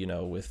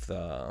 with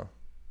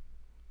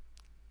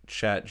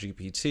Chat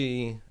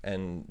GPT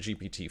and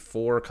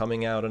GPT-4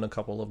 coming out in a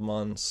couple of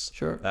months.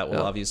 Sure. That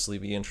will obviously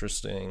be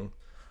interesting.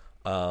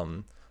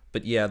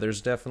 But yeah,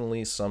 there's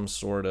definitely some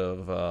sort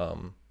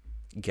of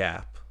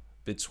gap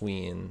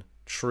between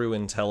true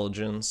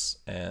intelligence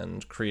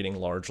and creating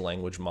large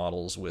language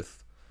models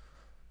with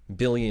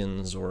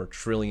billions or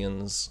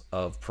trillions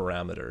of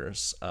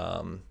parameters.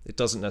 It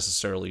doesn't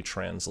necessarily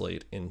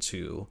translate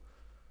into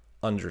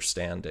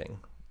understanding.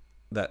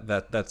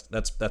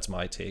 That's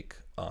my take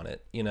on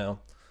it.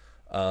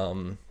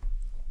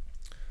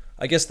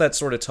 I guess that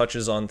sort of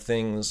touches on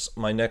things.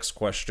 My next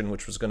question,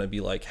 which was going to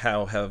be like,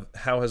 how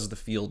has the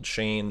field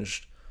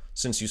changed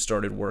since you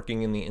started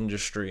working in the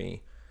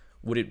industry?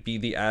 Would it be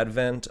the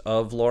advent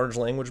of large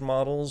language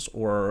models,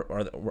 or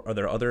are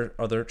there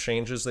other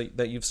changes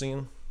that you've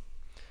seen?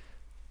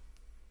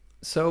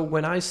 So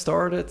when I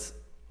started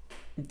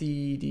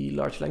the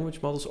large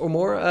language models, or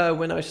more,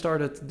 when I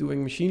started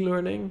doing machine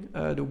learning,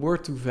 the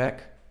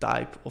word-to-vec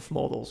type of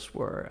models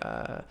were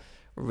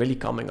really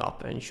coming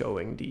up and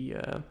showing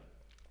the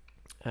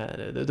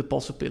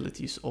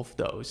possibilities of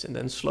those, and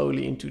then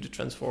slowly into the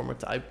transformer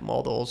type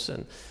models,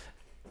 and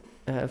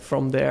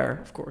from there,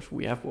 of course,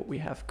 we have what we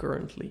have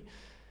currently.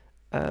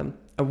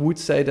 I would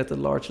say that the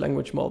large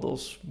language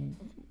models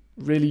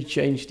really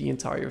changed the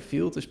entire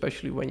field,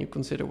 especially when you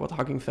consider what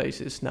Hugging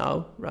Face is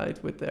now,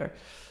 right? With their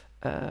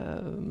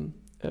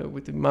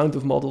with the amount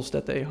of models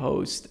that they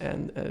host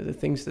and the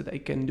things that they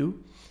can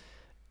do.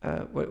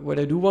 What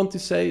I do want to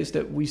say is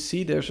that we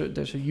see there's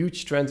a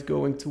huge trend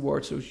going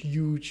towards those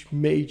huge,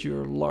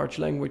 major, large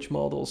language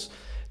models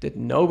that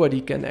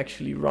nobody can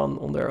actually run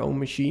on their own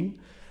machine.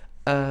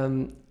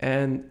 And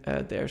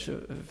there's a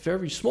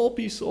very small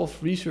piece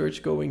of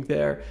research going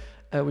there,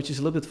 which is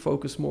a little bit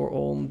focused more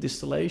on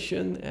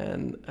distillation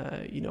and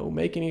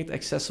making it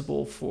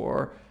accessible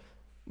for,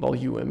 well,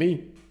 you and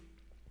me.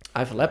 I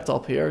have a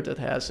laptop here that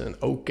has an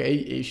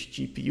okay-ish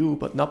GPU,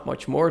 but not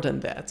much more than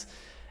that.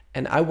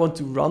 And I want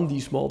to run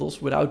these models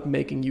without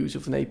making use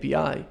of an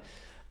API.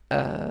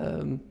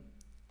 And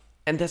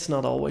that's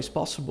not always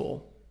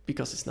possible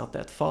because it's not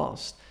that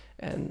fast.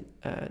 And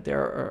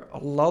there's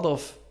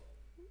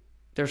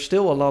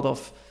still a lot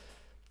of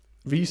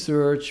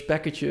research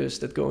packages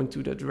that go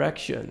into that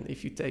direction.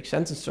 If you take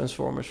sentence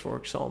transformers, for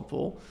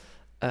example,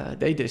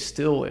 they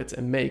distill it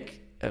and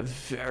make a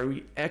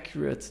very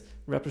accurate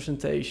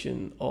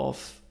representation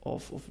of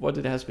what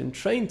it has been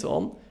trained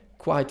on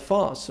quite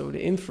fast. So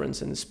the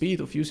inference and the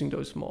speed of using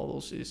those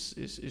models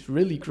is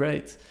really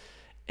great.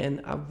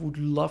 And I would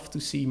love to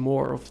see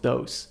more of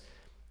those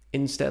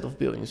instead of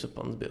billions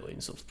upon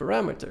billions of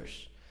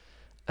parameters.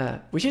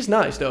 Which is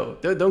nice, though.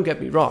 Don't get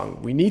me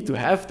wrong. We need to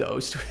have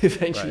those to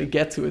eventually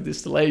get to a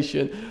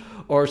distillation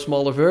or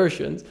smaller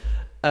versions.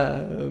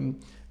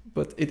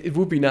 But it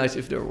would be nice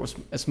if there was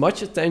as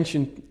much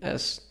attention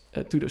as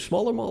to those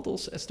smaller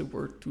models as there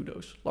were to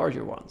those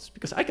larger ones.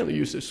 Because I can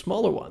use those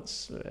smaller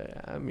ones.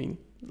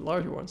 The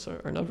larger ones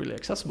are not really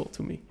accessible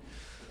to me.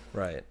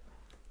 Right.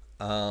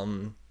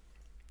 Do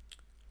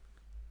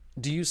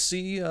you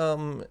see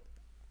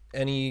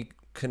any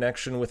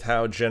connection with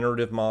how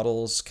generative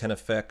models can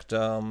affect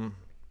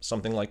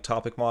something like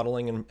topic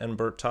modeling and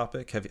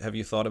BERTopic? Have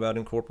you thought about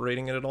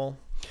incorporating it at all?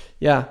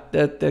 Yeah,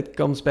 that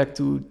comes back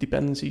to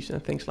dependencies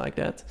and things like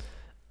that.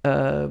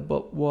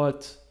 But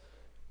what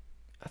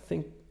I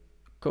think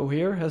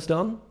Cohere has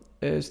done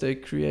is they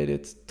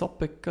created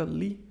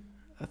Topically,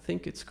 I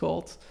think it's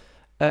called,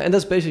 And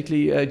that's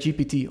basically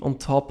GPT on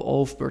top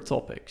of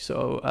BERTopic.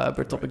 So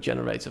BERTopic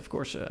generates, of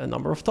course, a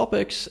number of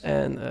topics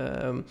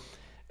and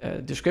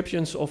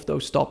descriptions of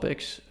those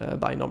topics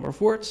by a number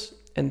of words.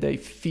 And they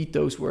feed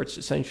those words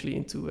essentially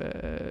into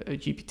a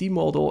GPT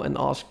model and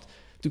ask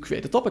to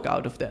create a topic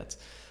out of that.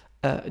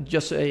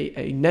 Just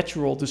a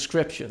natural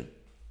description.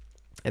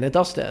 And it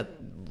does that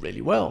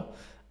really well.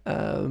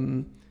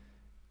 The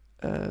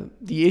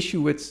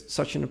issue with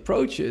such an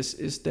approach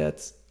is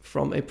that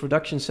from a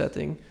production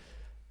setting,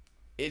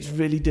 it's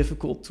really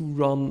difficult to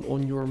run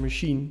on your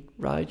machine,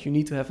 right? You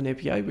need to have an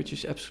API, which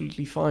is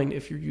absolutely fine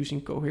if you're using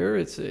Cohere.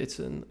 It's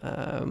an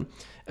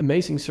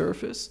amazing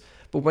service.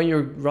 But when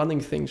you're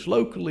running things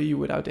locally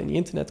without any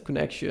internet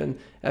connection,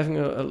 having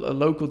a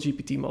local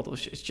GPT model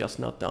is just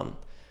not done.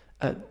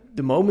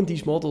 The moment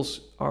these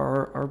models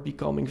are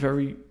becoming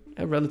very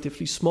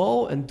relatively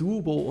small and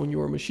doable on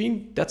your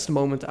machine, that's the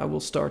moment I will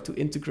start to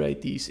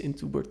integrate these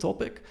into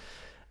BERTopic.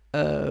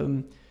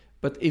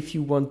 But if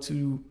you want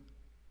to,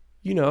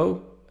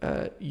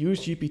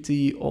 use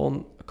GPT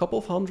on a couple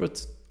of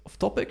hundred of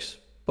topics,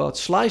 but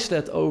slice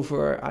that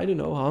over,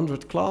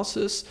 100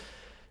 classes,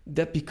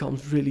 that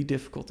becomes really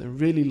difficult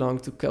and really long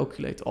to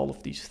calculate all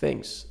of these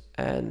things.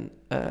 And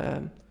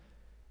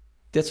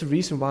that's a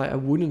reason why I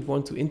wouldn't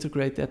want to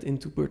integrate that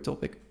into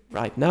BERTopic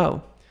right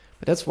now.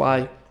 But that's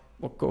why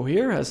what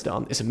Cohere has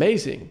done is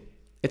amazing.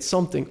 It's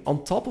something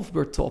on top of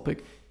BERTopic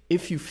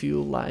if you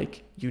feel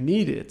like you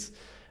need it,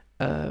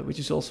 which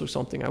is also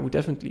something I would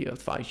definitely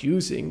advise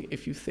using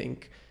if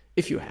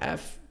you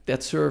have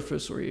that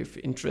service or if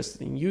you're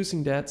interested in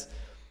using that.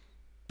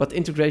 But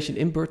integration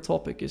in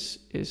BERTopic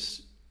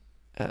is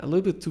a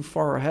little bit too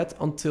far ahead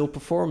until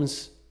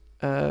performance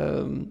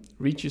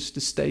reaches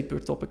the state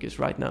BERTopic is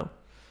right now.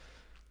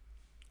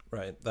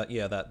 Right.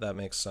 That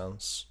makes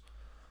sense.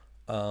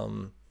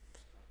 I've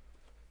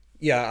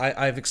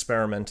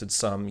experimented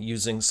some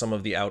using some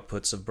of the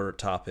outputs of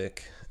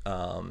BERTopic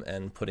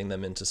and putting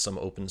them into some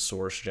open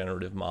source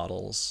generative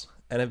models,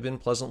 and have been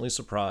pleasantly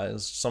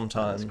surprised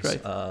sometimes. That's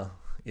great.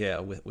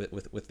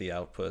 With the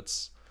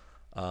outputs.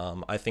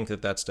 I think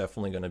that's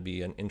definitely going to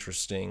be an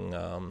interesting,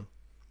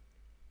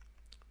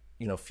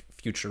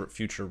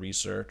 future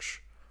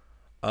research.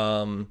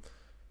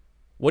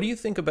 What do you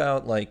think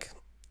about like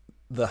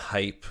the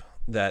hype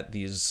that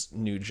these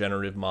new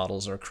generative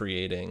models are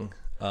creating?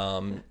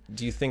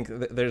 Do you think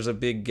there's a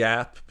big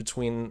gap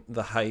between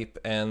the hype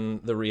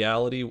and the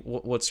reality?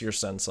 What's your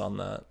sense on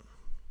that?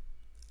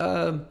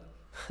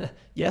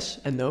 Yes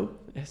and no.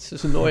 It's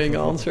an annoying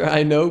answer,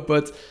 I know,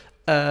 but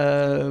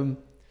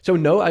so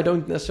no, I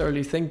don't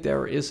necessarily think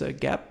there is a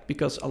gap,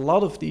 because a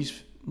lot of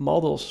these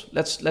models,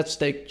 let's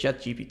take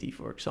ChatGPT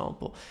for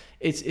example.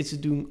 It's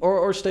doing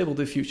or Stable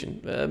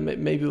Diffusion,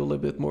 maybe a little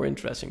bit more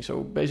interesting.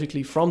 So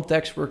basically, from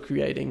text we're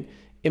creating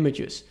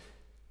images.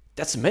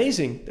 That's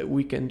amazing that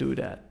we can do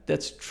that.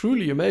 That's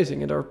truly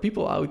amazing, and there are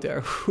people out there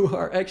who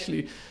are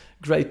actually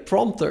great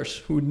prompters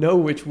who know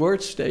which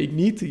words they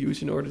need to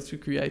use in order to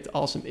create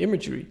awesome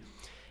imagery.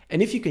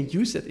 And if you can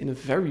use that in a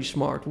very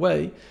smart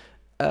way,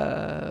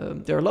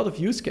 there are a lot of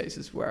use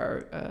cases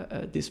where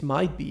this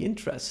might be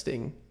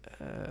interesting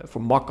for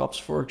mock-ups,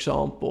 for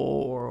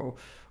example,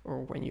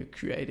 or when you're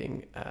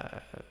creating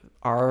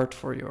art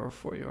for your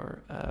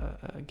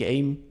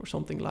game or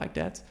something like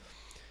that.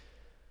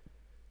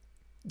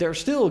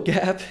 There's still a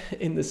gap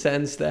in the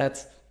sense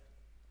that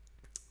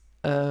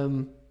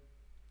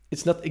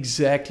it's not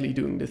exactly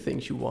doing the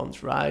things you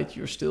want, right?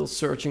 You're still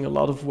searching a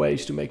lot of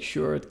ways to make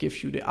sure it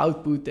gives you the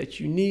output that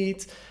you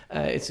need.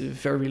 It's a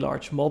very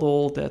large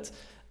model that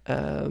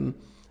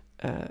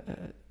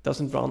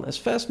doesn't run as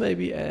fast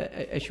maybe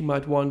as you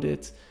might want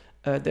it.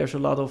 There's a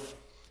lot of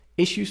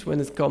issues when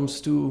it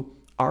comes to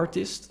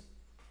artists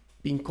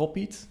being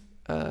copied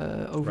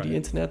over the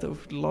internet.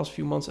 Over the last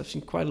few months, I've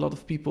seen quite a lot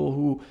of people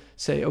who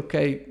say,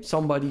 okay,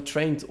 somebody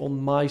trained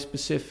on my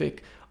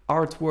specific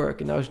artwork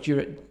and now is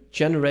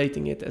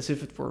generating it as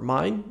if it were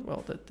mine.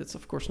 Well, that's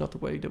of course not the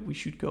way that we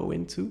should go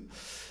into.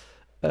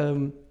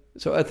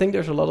 So I think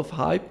there's a lot of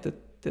hype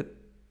that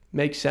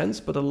makes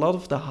sense, but a lot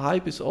of the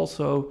hype is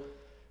also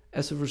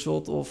as a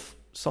result of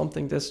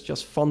something that's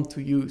just fun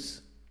to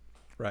use.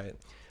 Right.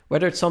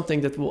 Whether it's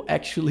something that will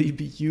actually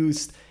be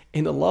used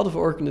in a lot of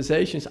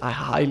organizations, I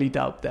highly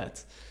doubt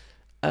that.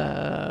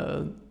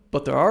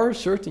 But there are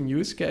certain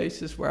use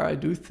cases where I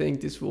do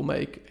think this will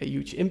make a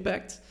huge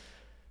impact,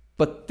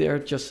 but they're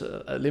just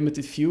a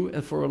limited few.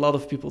 And for a lot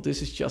of people,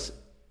 this is just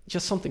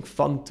something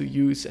fun to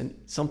use and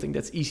something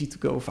that's easy to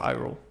go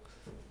viral.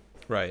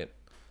 Right.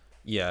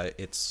 Yeah,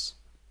 it's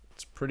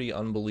pretty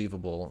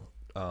unbelievable,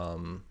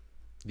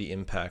 the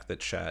impact that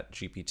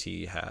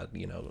ChatGPT had,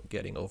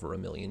 getting over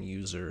 1 million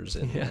users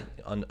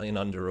in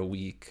under a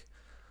week.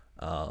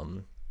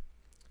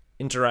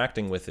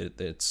 Interacting with it,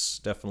 it's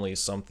definitely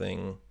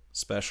something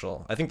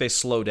special. I think they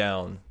slow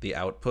down the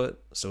output,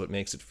 so it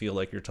makes it feel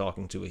like you're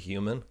talking to a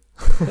human.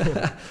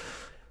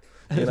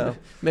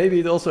 Maybe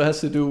it also has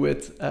to do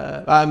with,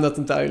 I'm not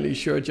entirely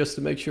sure, just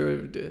to make sure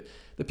the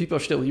people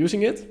are still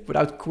using it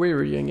without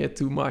querying it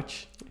too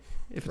much.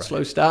 If it Right.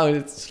 slows down,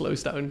 it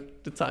slows down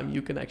the time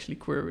you can actually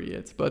query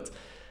it. But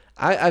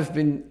I've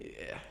been,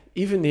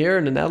 even here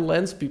in the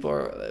Netherlands, there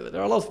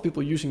are a lot of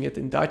people using it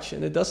in Dutch,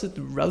 and it does it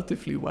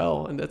relatively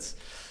well, and that's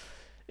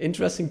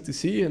interesting to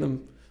see. And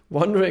I'm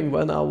wondering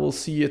when I will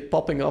see it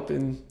popping up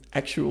in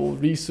actual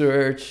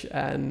research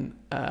and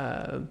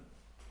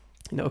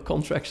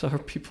contracts our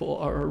people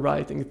are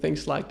writing,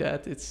 things like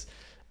that. It's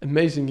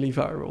amazingly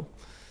viral.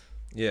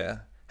 Yeah.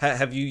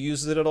 Have you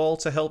used it at all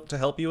to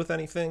help you with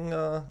anything,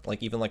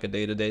 like even like a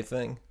day-to-day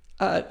thing?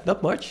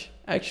 Not much,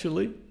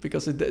 actually,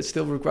 because it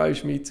still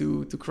requires me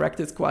to correct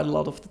it quite a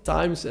lot of the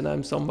times, and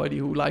I'm somebody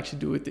who likes to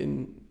do it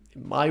in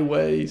my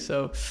way.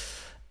 So,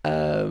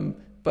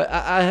 but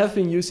I have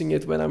been using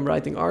it when I'm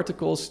writing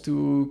articles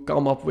to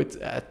come up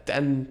with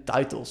 10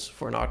 titles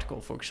for an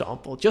article, for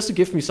example, just to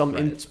give me some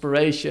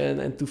inspiration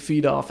and to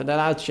feed off, and then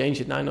I'll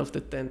change it 9 of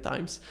the 10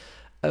 times.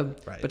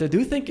 But I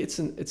do think it's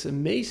an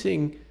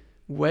amazing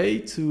way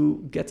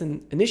to get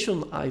an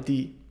initial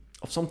idea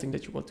of something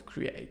that you want to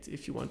create.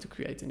 If you want to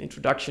create an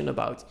introduction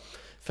about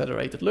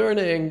federated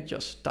learning,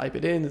 just type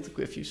it in, it'll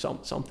give you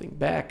something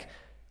back,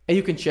 and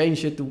you can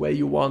change it the way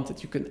you want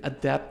it, you can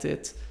adapt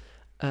it.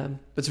 But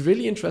it's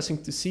really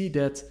interesting to see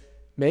that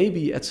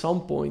maybe at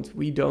some point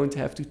we don't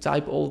have to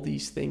type all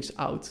these things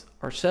out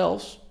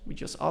ourselves. We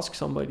just ask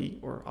somebody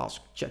or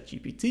ask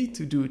ChatGPT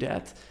to do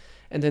that,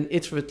 and then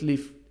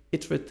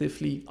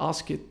iteratively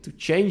ask it to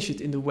change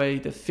it in the way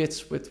that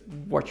fits with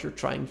what you're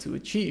trying to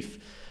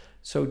achieve.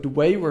 So the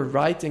way we're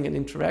writing and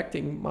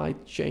interacting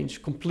might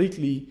change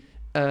completely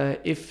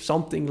if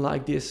something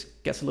like this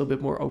gets a little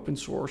bit more open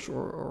source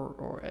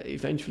or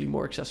eventually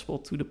more accessible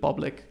to the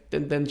public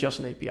than just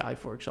an API,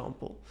 for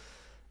example.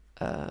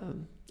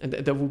 And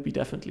that would be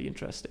definitely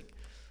interesting.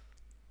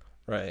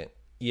 Right.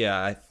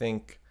 Yeah, I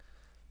think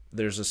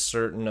there's a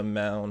certain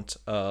amount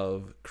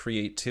of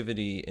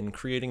creativity in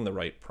creating the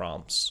right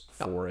prompts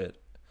for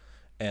it.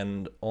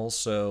 And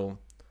also,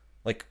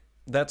 like,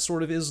 that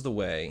sort of is the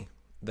way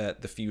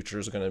that the future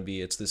is going to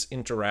be. It's this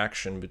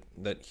interaction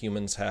that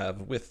humans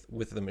have with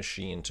the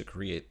machine to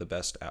create the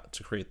best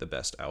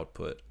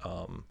output.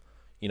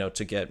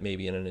 To get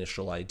maybe an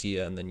initial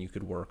idea, and then you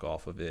could work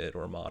off of it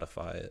or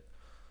modify it.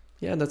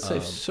 Yeah, and that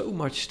saves so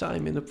much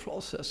time in the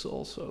process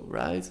also,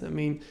 right? I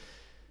mean,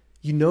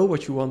 you know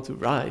what you want to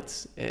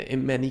write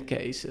in many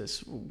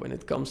cases when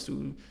it comes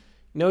to,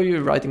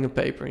 you're writing a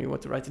paper and you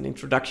want to write an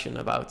introduction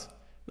about,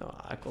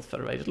 I call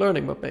federated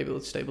learning, but maybe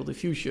it's stable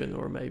diffusion,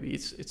 or maybe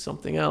it's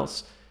something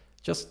else.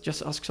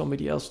 Just ask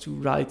somebody else to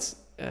write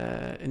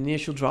an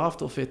initial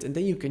draft of it, and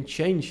then you can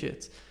change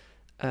it.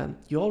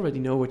 You already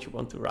know what you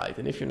want to write,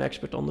 and if you're an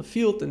expert on the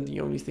field, then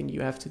the only thing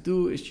you have to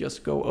do is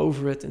just go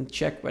over it and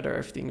check whether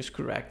everything is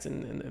correct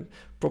and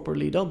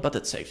properly done. But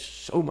it saves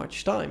so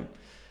much time.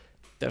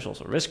 There's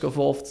also risk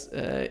involved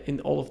in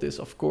all of this,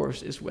 of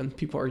course, is when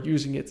people are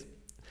using it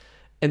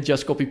and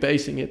just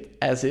copy-pasting it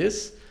as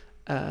is.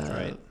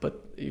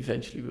 But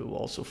eventually we will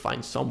also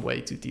find some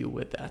way to deal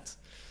with that.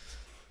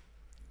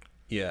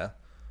 Yeah.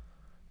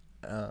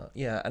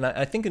 And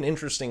I think an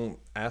interesting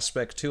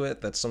aspect to it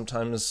that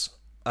sometimes,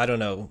 I don't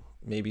know,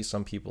 maybe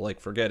some people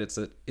forget, it's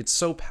that it's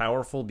so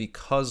powerful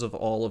because of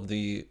all of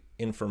the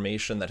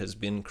information that has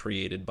been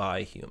created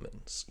by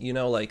humans.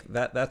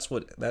 That's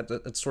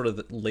sort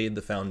of laid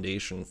the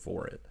foundation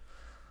for it.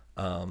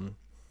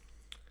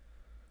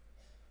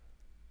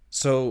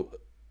 So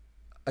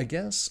I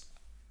guess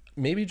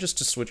maybe just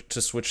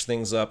to switch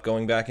things up,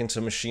 going back into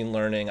machine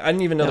learning. I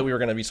didn't even know that we were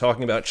going to be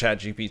talking about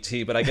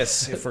ChatGPT, but I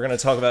guess if we're going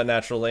to talk about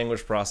natural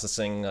language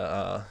processing,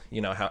 how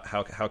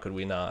could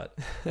we not?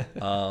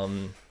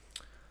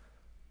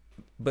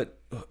 But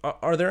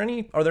are there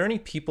any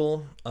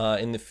people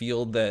in the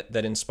field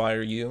that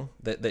inspire you,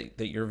 that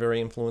you're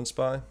very influenced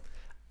by?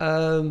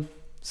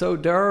 So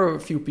there are a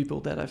few people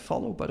that I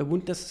follow, but I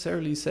wouldn't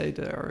necessarily say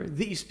there are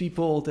these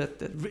people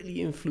that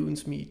really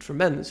influence me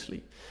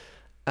tremendously.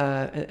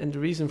 And the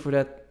reason for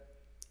that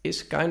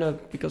is kind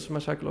of because of my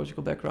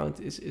psychological background,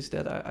 is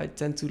that I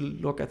tend to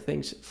look at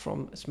things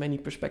from as many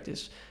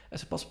perspectives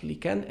as I possibly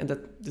can, and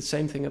that the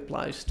same thing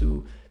applies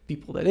to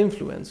people that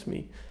influence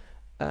me.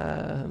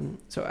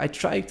 So I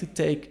try to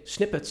take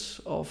snippets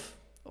of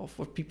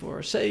what people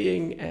are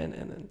saying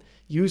and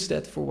use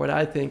that for what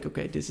I think,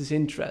 okay, this is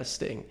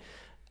interesting.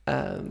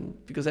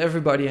 Because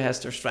everybody has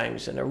their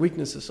strengths and their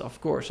weaknesses,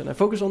 of course. And I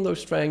focus on those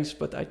strengths,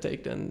 but I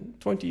take then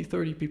 20,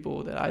 30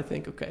 people that I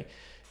think, okay,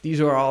 these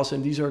are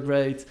awesome, these are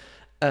great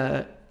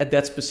at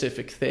that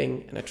specific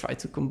thing, and I try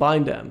to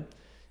combine them.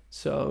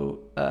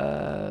 So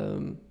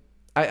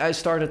I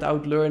started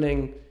out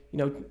learning,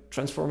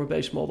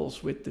 transformer-based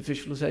models with the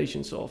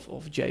visualizations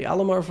of Jay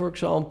Alamar, for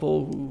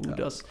example, who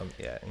does...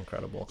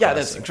 incredible. Yeah,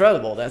 that's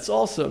incredible. That's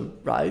awesome,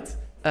 right?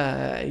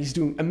 He's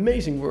doing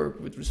amazing work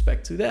with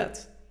respect to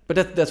that.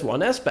 But that's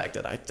one aspect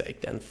that I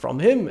take then from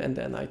him, and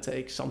then I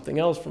take something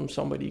else from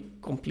somebody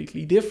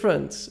completely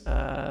different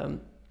and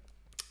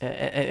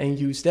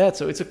use that.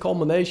 So it's a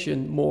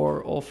combination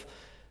more of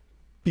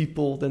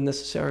people than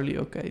necessarily,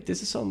 okay,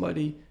 this is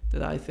somebody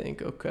that I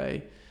think,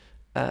 okay,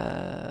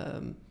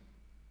 I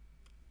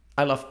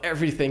I love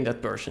everything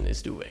that person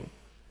is doing,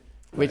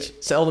 which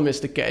seldom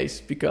is the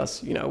case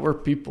because, we're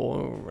people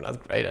and we're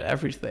not great at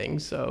everything.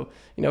 So,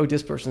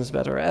 this person's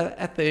better at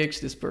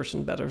ethics, this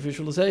person better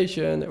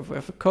visualization, if we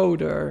have a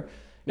coder.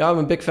 I'm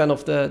a big fan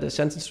of the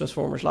sentence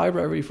transformers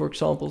library, for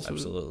example. So,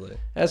 absolutely.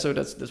 So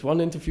that's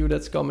one interview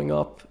that's coming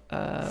up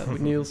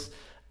with Niels.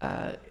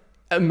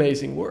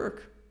 Amazing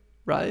work,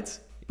 right?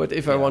 But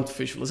if I want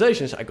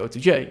visualizations, I go to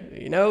Jay.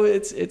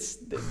 It's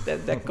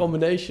that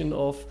combination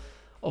of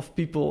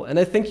people, and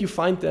I think you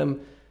find them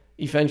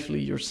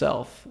eventually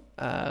yourself,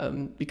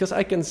 because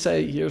I can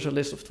say here's a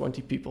list of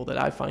 20 people that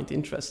I find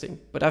interesting,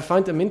 but I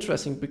find them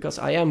interesting because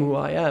I am who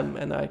I am,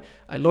 and I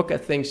look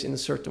at things in a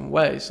certain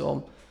way. So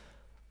I'm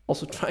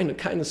also trying to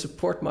kind of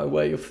support my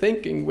way of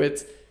thinking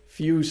with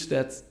views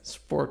that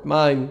support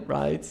mine,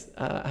 right?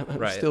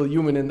 I'm still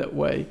human in that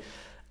way.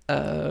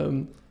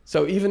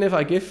 So even if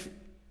I give,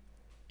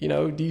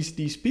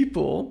 these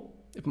people,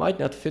 it might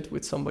not fit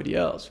with somebody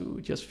else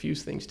who just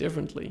views things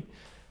differently.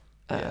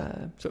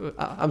 So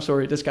I'm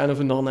sorry, that's kind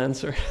of a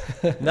non-answer.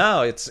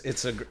 No,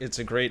 it's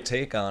a great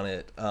take on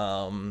it.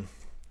 I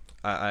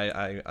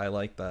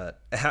like that.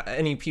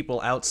 Any people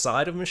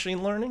outside of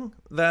machine learning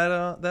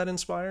that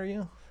inspire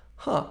you?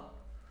 Oh,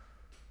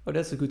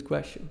 that's a good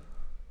question.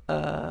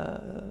 I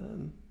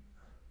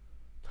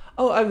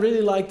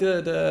really like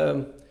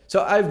the. So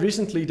I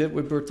recently did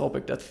with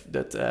BERTopic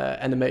that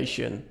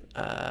animation.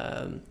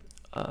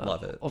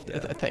 Love it.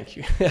 Thank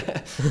you.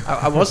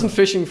 I wasn't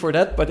fishing for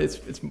that, but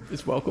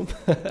it's welcome.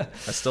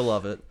 I still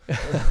love it.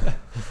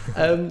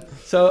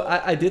 So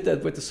I did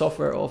that with the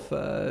software of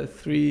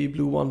 3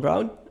 Blue 1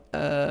 Brown.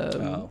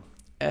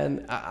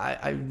 And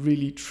I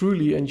really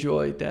truly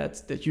enjoyed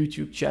that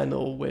YouTube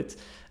channel with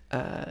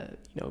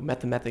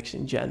mathematics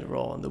in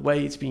general and the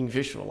way it's being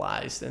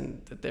visualized, and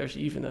that there's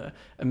even a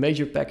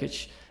major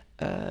package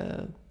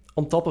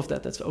on top of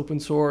that's open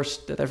source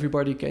that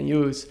everybody can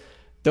use.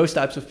 Those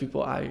types of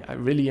people I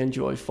really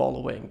enjoy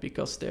following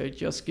because they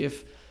just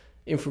give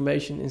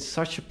information in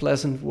such a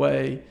pleasant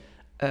way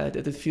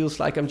that it feels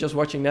like I'm just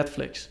watching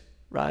Netflix,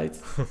 right?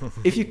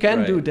 If you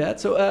can do that.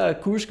 So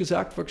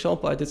Koersgesagt, for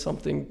example, I did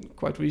something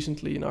quite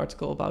recently, an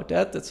article about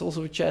that. That's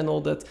also a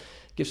channel that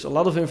gives a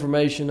lot of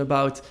information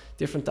about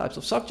different types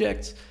of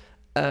subjects.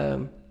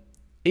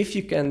 If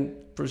you can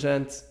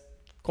present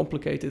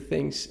complicated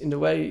things in the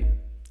way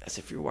as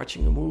if you're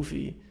watching a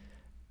movie,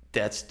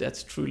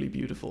 that's truly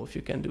beautiful if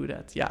you can do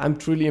that. Yeah, I'm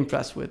truly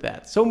impressed with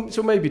that. So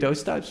maybe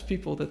those types of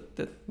people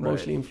that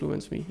mostly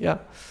influence me. Yeah.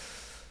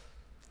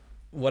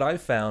 What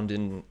I've found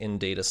in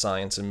data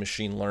science and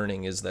machine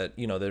learning is that,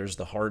 there's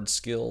the hard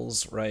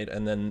skills, right?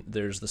 And then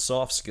there's the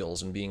soft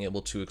skills and being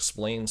able to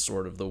explain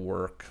sort of the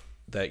work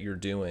that you're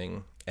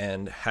doing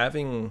and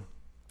having,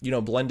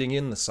 blending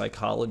in the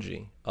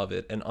psychology of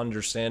it and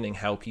understanding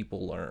how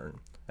people learn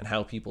and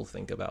how people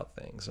think about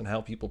things and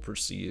how people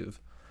perceive,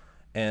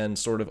 and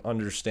sort of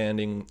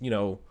understanding,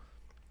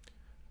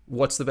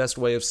 what's the best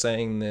way of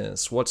saying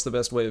this? What's the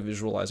best way of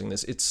visualizing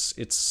this?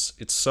 It's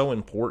so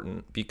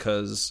important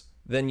because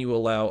then you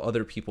allow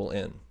other people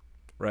in,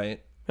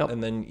 right? Yep.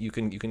 And then you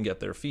can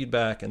get their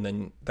feedback, and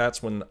then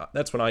that's when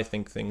I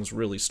think things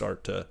really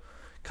start to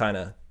kind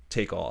of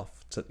take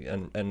off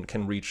and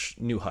can reach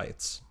new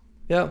heights.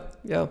 Yeah.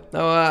 No,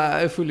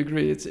 I fully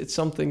agree. It's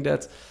something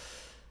that,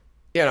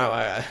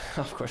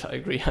 of course I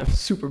agree. I'm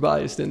super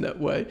biased in that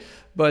way,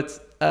 but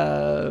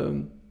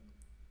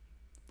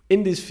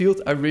in this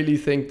field, I really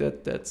think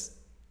that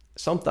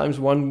sometimes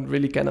one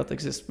really cannot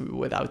exist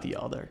without the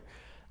other.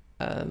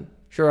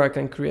 Sure, I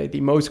can create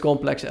the most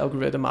complex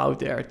algorithm out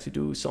there to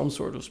do some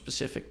sort of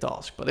specific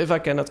task, but if I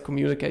cannot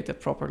communicate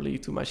that properly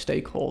to my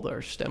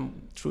stakeholders,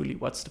 then truly,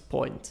 what's the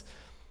point?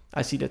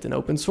 I see that in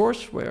open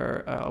source,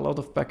 where a lot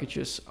of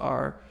packages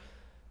are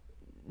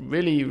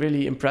really,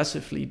 really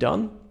impressively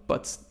done,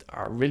 but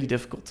are really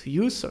difficult to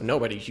use, so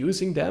nobody's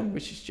using them,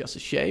 which is just a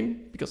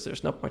shame because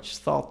there's not much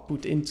thought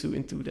put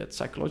into that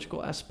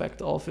psychological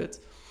aspect of it.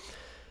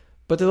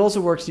 But it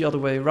also works the other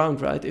way around,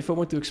 right? If I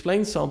want to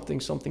explain something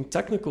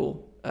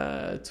technical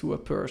to a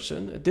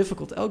person, a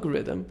difficult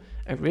algorithm,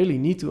 I really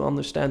need to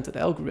understand that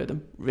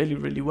algorithm really,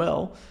 really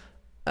well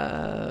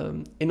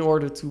in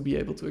order to be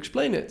able to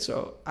explain it.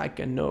 So I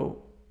can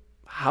know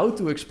how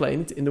to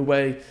explain it in the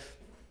way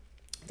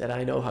that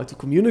I know how to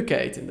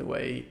communicate, in the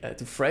way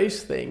to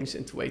phrase things,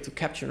 in the way to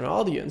capture an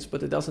audience,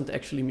 but it doesn't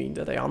actually mean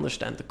that I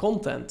understand the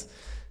content.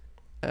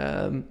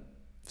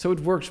 So it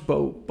works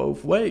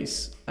both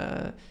ways.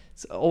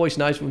 It's always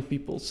nice when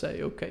people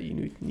say, okay,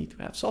 you need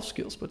to have soft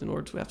skills, but in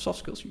order to have soft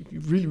skills, you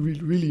really,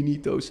 really, really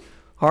need those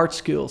hard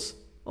skills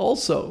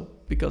also,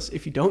 because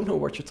if you don't know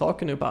what you're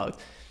talking about,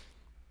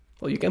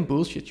 well, you can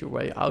bullshit your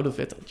way out of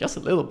it just a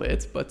little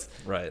bit, but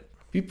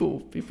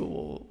people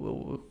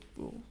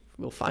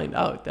will find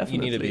out.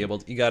 Definitely,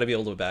 you got to be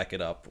able to back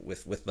it up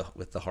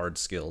with the hard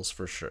skills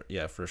for sure.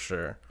 Yeah, for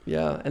sure.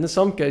 Yeah, and in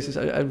some cases,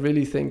 I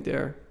really think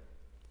they're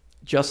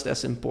just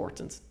as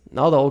important.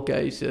 Not all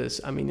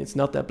cases. I mean, it's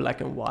not that black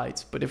and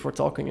white. But if we're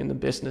talking in the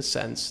business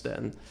sense,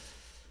 then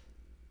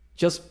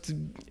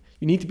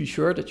you need to be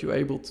sure that you're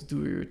able to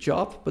do your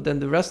job, but then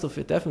the rest of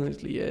it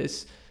definitely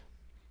is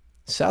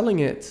selling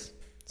it,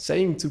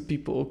 saying to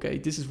people, okay,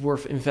 this is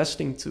worth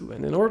investing to.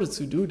 And in order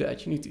to do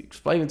that, you need to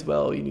explain it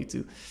well, you need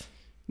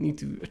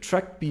to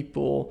attract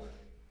people.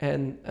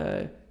 And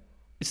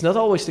it's not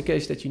always the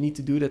case that you need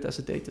to do that as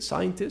a data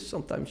scientist.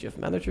 Sometimes you have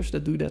managers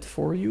that do that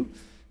for you,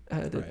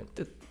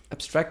 that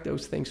abstract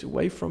those things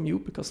away from you,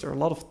 because there are a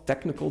lot of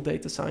technical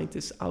data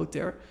scientists out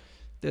there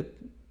that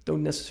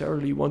don't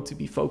necessarily want to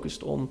be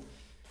focused on,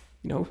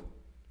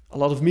 a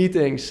lot of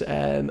meetings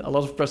and a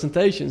lot of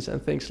presentations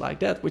and things like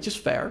that, which is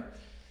fair.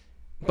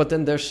 But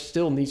then there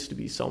still needs to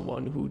be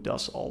someone who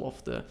does all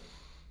of the,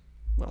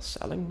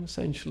 selling,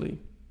 essentially.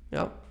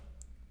 Yeah.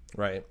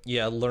 Right.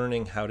 Yeah,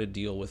 learning how to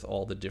deal with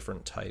all the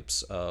different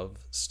types of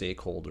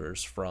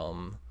stakeholders,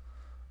 from,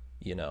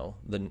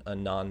 a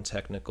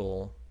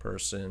non-technical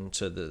person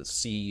to the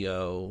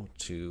CEO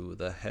to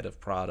the head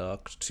of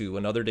product to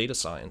another data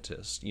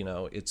scientist.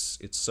 It's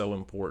so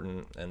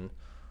important, and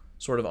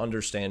sort of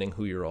understanding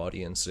who your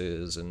audience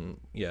is, and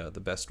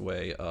the best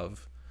way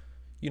of,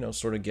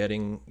 sort of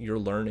getting your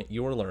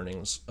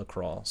learnings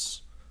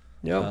across.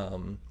 Yeah.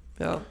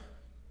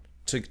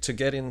 To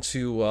get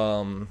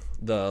into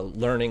the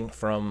learning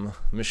from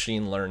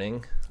machine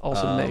learning.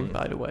 Awesome name,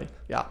 by the way.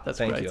 Yeah, that's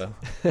thank great. you.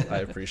 I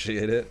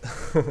appreciate it.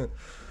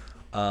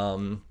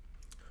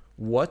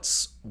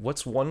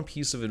 What's one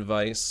piece of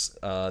advice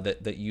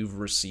that you've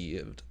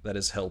received that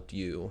has helped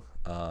you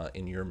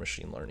in your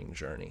machine learning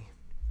journey?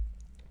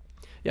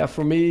 Yeah,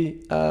 for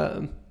me,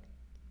 I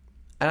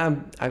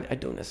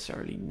don't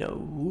necessarily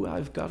know who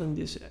I've gotten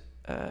this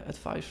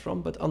advice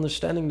from, but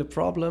understanding the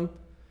problem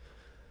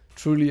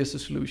truly is the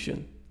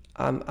solution.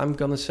 I'm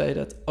gonna say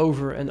that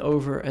over and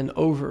over and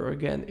over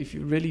again. If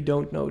you really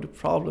don't know the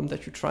problem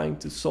that you're trying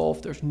to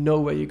solve, there's no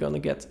way you're gonna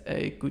get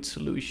a good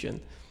solution.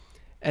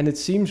 And it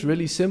seems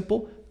really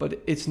simple, but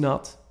it's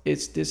not.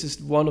 This is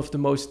one of the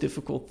most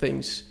difficult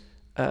things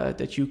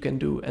that you can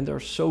do, and there are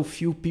so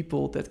few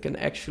people that can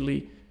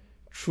actually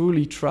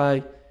truly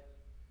try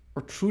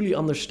or truly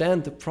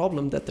understand the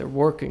problem that they're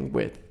working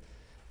with.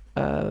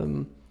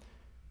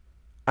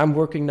 I'm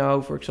working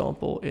now, for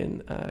example,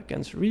 in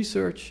cancer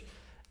research,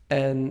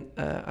 and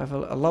I have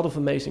a lot of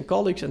amazing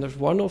colleagues, and there's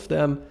one of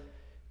them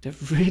that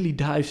really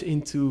dives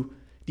into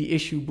the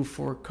issue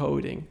before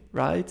coding,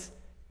 right?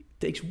 It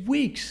takes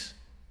weeks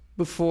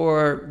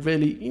before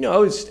really,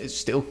 it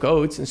still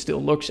codes and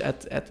still looks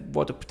at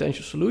what a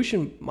potential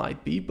solution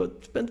might be,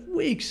 but spent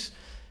weeks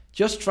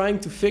just trying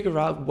to figure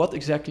out what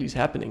exactly is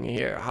happening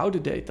here, how the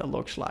data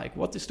looks like,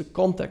 what is the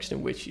context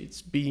in which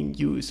it's being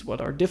used, what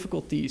are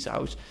difficulties,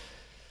 how's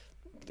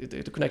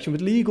the connection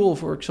with legal,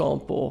 for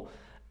example,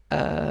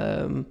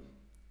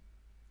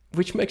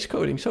 which makes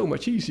coding so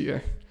much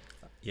easier.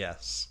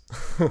 Yes.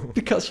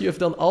 Because you have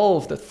done all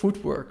of that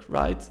footwork,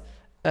 right?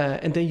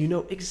 And then you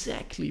know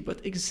exactly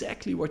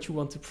what you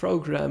want to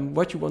program,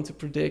 what you want to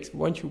predict,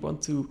 what you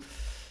want to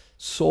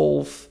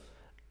solve.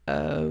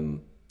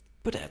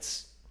 But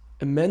that's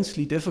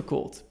immensely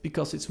difficult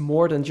because it's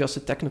more than just a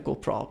technical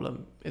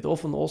problem. It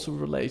often also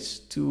relates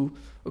to,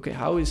 okay,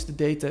 how is the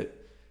data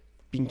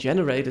being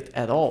generated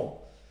at all?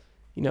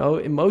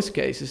 In most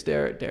cases,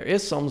 there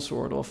is some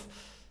sort of,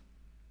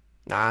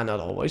 not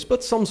always,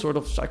 but some sort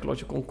of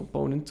psychological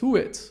component to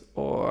it.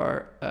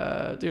 Or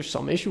there's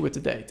some issue with the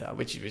data,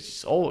 which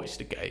is always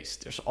the case.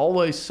 There's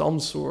always some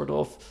sort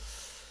of,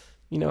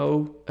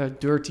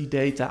 dirty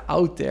data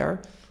out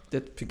there.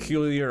 That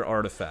peculiar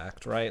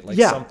artifact, right? Like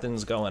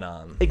something's going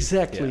on.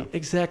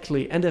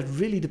 Exactly. And that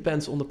really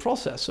depends on the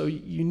process. So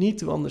you need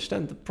to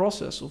understand the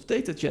process of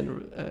data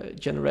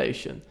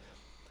generation.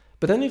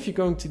 But then if you're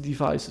going to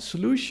devise a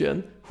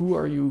solution, who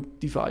are you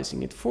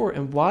devising it for?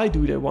 And why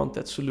do they want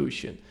that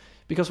solution?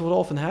 Because what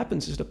often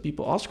happens is that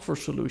people ask for a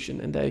solution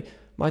and they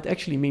might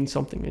actually mean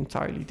something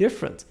entirely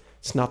different.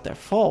 It's not their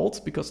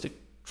fault because they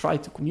try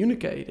to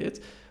communicate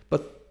it,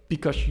 but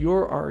because you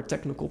are a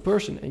technical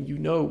person and you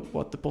know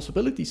what the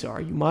possibilities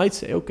are, you might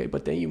say, okay,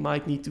 but then you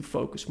might need to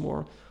focus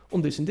more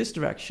on this in this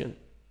direction.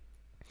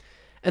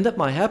 And that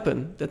might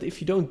happen, that if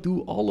you don't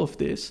do all of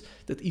this,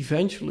 that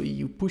eventually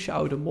you push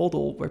out a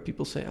model where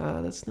people say,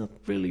 that's not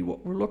really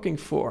what we're looking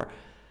for.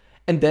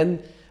 And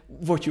then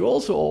what you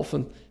also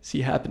often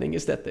see happening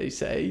is that they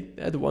say,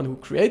 the one who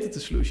created the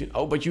solution,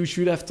 but you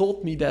should have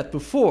told me that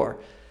before.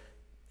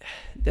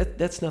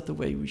 That's not the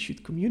way we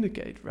should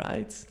communicate,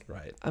 right?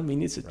 Right. I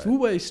mean, it's a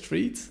two-way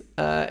street,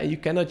 and you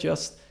cannot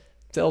just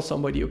tell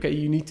somebody, okay,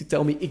 you need to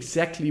tell me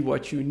exactly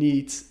what you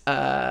need,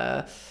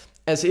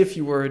 as if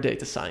you were a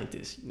data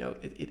scientist.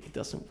 It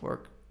doesn't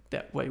work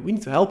that way. We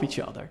need to help each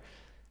other.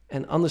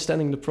 And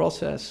understanding the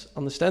process,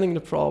 understanding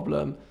the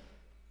problem,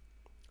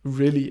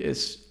 really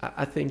is,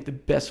 I think, the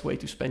best way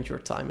to spend your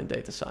time in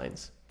data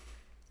science.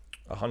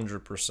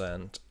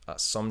 100%.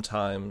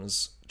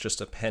 Sometimes just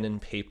a pen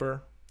and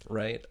paper,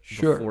 right?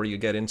 Sure. Before you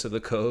get into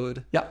the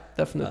code. Yeah,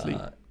 definitely.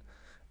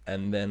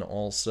 And then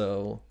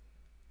also,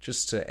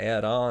 just to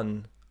add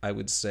on, I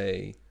would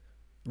say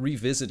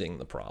revisiting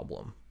the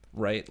problem.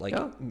 right?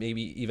 Like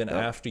maybe even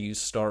after you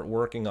start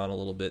working on a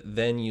little bit,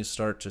 then you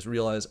start to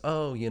realize,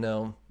 oh,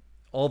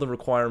 all the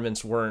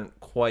requirements weren't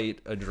quite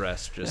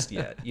addressed just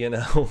yet,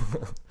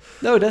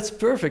 No, that's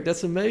perfect.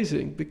 That's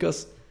amazing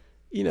because,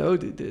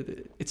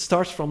 it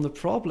starts from the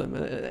problem.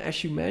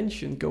 As you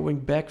mentioned, going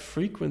back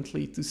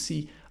frequently to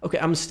see, okay,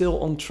 I'm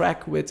still on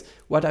track with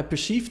what I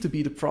perceive to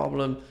be the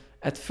problem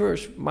at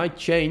first might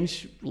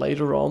change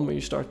later on when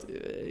you start,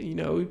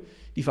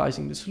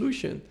 devising the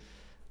solution.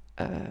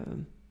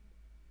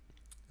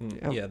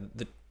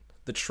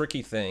 The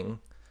tricky thing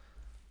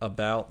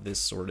about this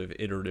sort of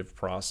iterative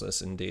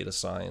process in data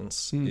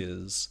science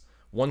is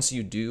once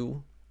you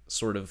do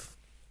sort of,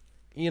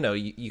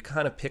 you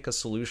kind of pick a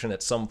solution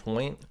at some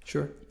point.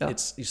 Sure. Yeah.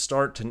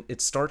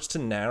 It starts to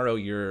narrow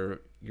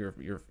your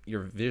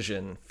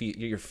vision,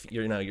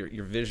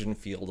 your vision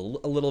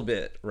field a little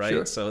bit, right?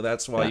 Sure. So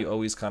that's why you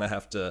always kind of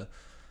have to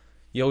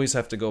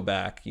go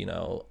back,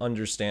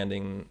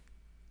 understanding,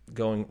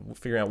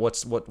 figuring out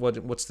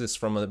what's this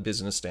from a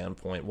business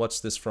standpoint, what's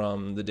this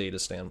from the data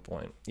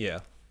standpoint. Yeah,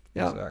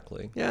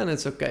 exactly. Yeah, and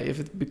it's okay if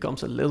it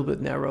becomes a little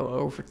bit narrow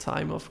over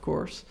time, of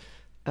course.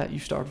 You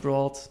start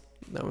broad,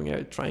 knowing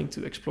you're trying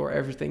to explore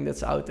everything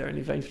that's out there and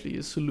eventually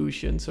a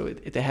solution. So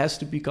it has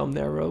to become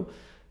narrow.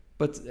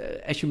 But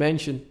as you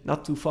mentioned,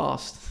 not too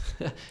fast.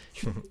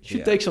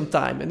 should take some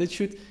time. And it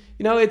should,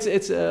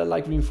 it's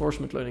like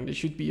reinforcement learning. There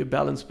should be a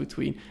balance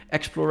between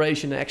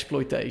exploration and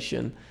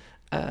exploitation.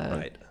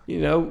 Right.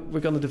 We're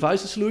going to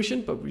devise a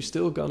solution, but we're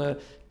still going to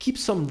keep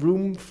some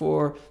room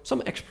for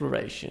some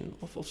exploration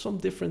of some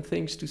different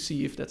things to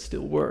see if that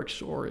still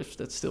works or if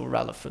that's still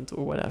relevant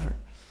or whatever.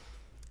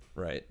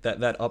 Right.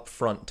 That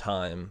upfront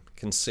time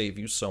can save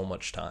you so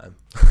much time.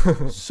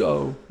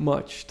 So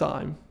much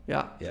time.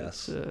 Yeah.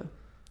 Yes.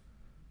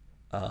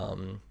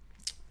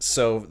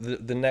 So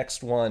the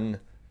next one,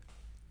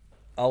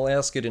 I'll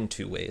ask it in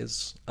two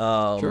ways.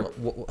 Sure.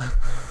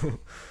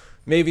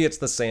 Maybe it's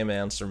the same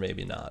answer,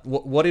 maybe not.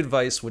 What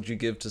advice would you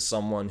give to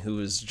someone who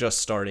is just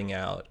starting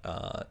out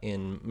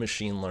in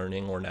machine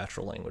learning or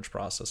natural language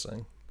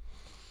processing?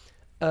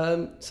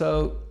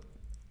 So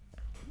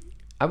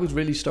I would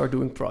really start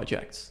doing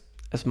projects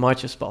as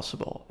much as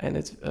possible. And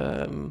it's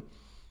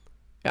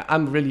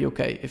I'm really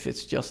okay if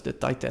it's just the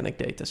Titanic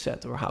data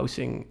set or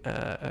housing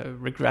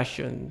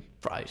regression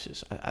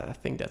prices. I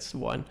think that's the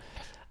one.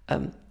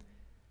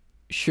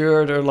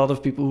 Sure, there are a lot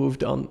of people who've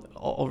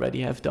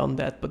already have done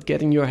that, but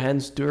getting your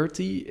hands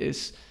dirty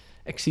is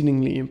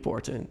exceedingly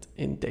important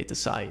in data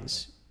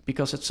science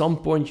because at some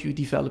point you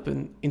develop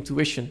an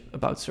intuition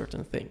about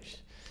certain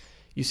things.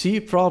 You see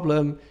a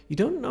problem, you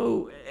don't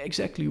know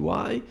exactly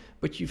why,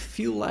 but you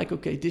feel like,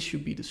 okay, this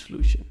should be the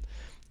solution.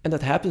 And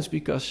that happens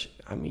because,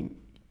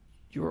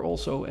 you're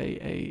also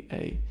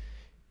a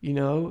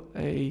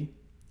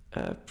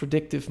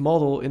predictive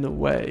model in a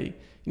way.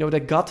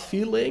 That gut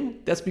feeling,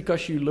 that's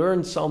because you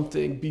learned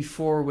something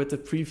before with the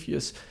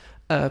previous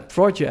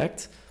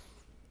project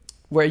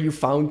where you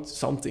found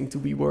something to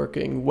be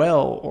working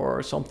well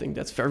or something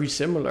that's very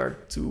similar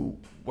to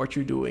what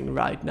you're doing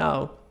right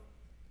now.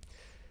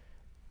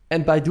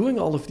 And by doing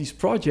all of these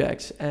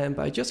projects and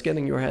by just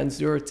getting your hands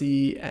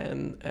dirty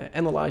and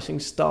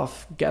analyzing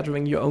stuff,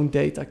 gathering your own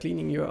data,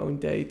 cleaning your own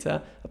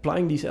data,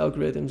 applying these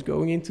algorithms,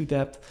 going into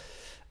depth,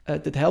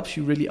 that helps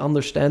you really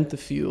understand the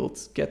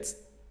field, get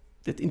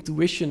that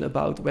intuition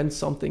about when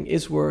something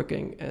is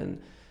working and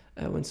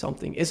when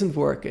something isn't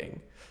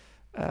working.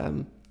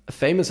 A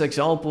famous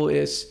example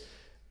is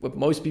what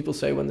most people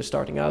say when they're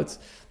starting out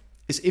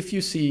is if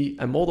you see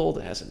a model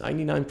that has a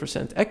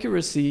 99%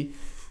 accuracy,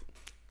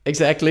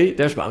 exactly,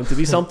 there's bound to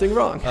be something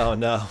wrong. Oh,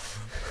 no.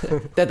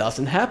 That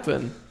doesn't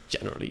happen.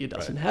 Generally, it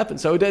doesn't happen.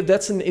 So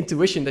that's an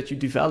intuition that you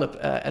develop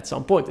at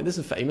some point. And this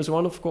is a famous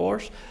one, of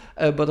course,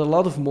 but a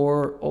lot of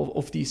more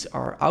of these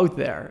are out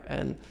there.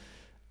 And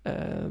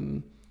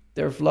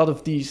there are a lot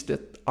of these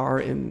that are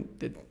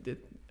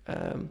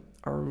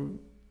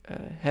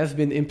have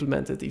been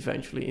implemented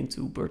eventually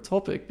into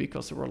BERTopic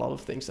because there were a lot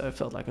of things that I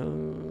felt like,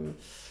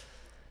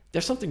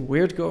 there's something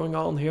weird going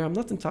on here. I'm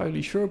not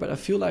entirely sure, but I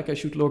feel like I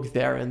should look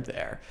there and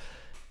there.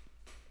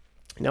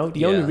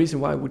 The only reason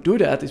why I would do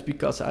that is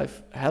because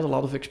I've had a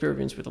lot of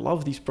experience with a lot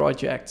of these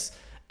projects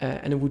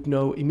and I would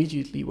know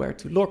immediately where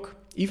to look,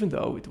 even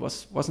though it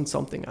wasn't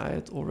something I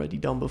had already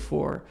done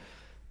before.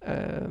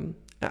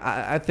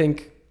 I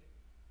think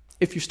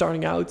if you're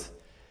starting out,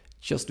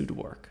 just do the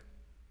work.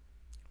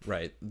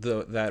 Right.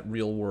 That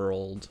real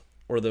world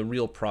or the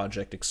real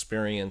project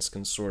experience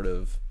can sort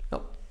of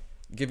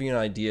give you an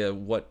idea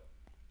what,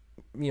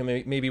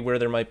 maybe where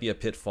there might be a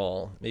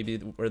pitfall, maybe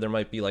where there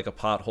might be like a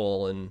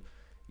pothole, and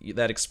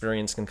that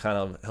experience can kind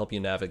of help you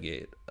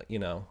navigate,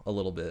 a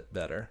little bit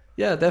better.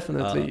 Yeah,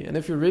 definitely. And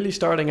if you're really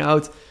starting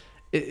out,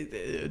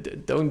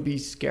 don't be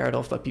scared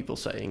of that people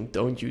saying,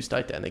 don't use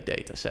Titanic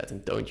data set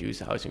and don't use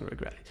housing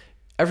regression.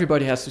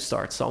 Everybody has to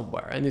start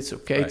somewhere, and it's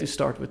okay to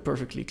start with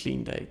perfectly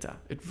clean data.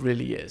 It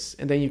really is.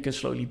 And then you can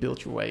slowly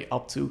build your way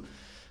up to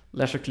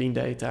lesser clean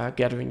data,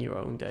 gathering your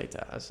own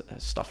data, as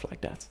stuff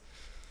like that.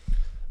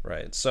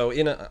 Right. So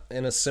in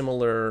a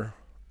similar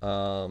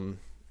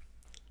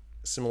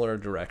similar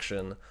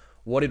direction,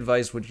 what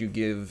advice would you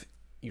give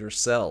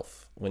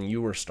yourself when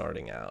you were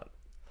starting out?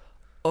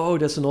 Oh,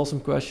 that's an awesome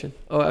question.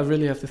 Oh, I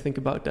really have to think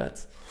about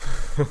that.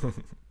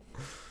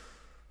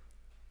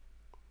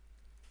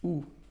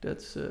 Ooh,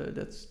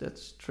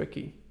 that's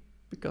tricky,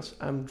 because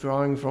I'm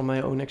drawing from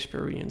my own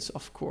experience,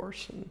 of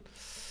course.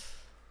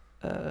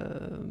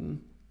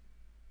 And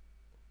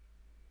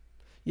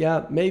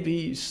yeah,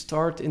 maybe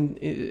start in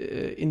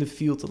the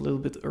field a little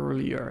bit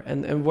earlier.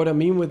 And what I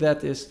mean with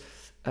that is,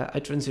 I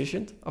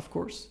transitioned, of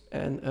course,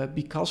 and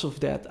because of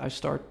that, I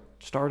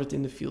started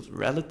in the field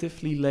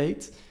relatively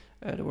late.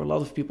 There were a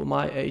lot of people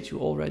my age who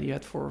already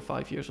had 4 or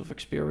 5 years of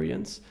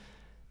experience.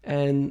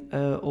 And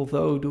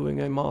although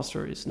doing a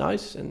master is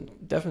nice and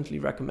definitely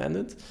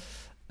recommended,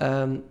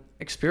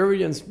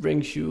 experience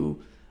brings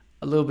you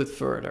a little bit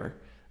further,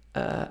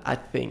 I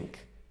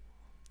think.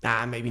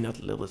 Maybe not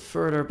a little bit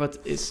further, but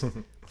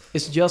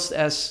it's just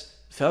as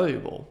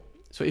valuable.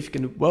 So if you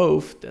can do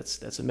both,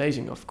 that's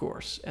amazing, of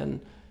course. And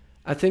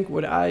I think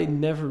what I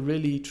never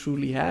really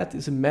truly had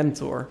is a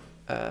mentor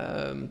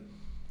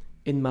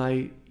in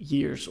my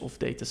years of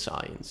data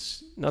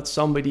science. Not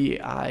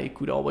somebody I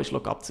could always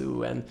look up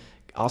to and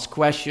ask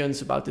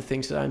questions about the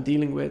things that I'm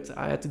dealing with.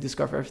 I had to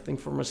discover everything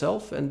for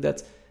myself, and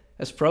that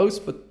has pros,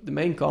 but the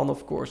main con,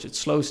 of course, it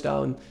slows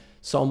down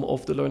some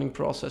of the learning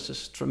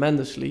processes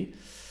tremendously.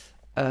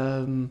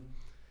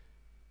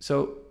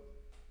 So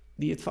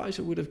the advice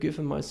I would have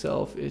given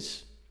myself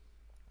is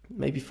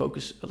maybe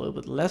focus a little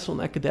bit less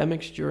on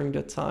academics during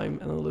that time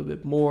and a little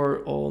bit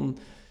more on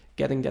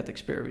getting that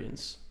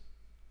experience.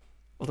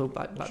 Although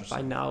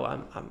by now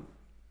I'm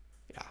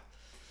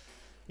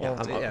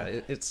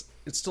it's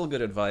still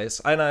good advice,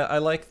 and I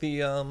like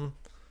the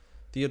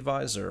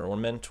advisor or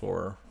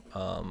mentor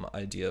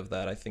idea of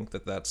that. I think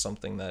that's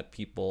something that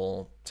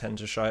people tend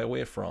to shy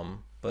away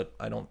from, but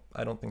I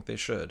don't think they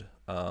should.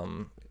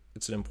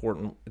 It's an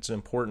important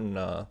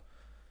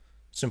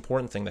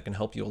thing that can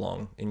help you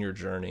along in your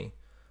journey.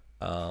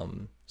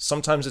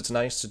 Sometimes it's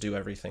nice to do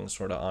everything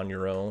sort of on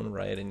your own,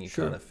 right? And you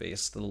kind of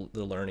face the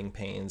learning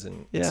pains,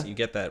 and you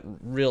get that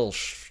real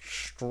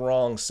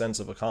strong sense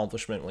of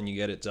accomplishment when you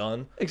get it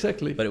done.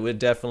 Exactly. But it would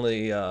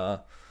definitely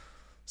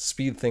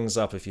speed things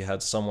up if you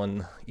had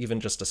someone,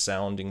 even just a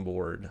sounding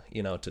board,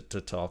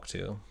 to talk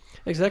to.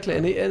 Exactly.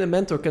 And a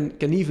mentor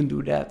can even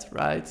do that,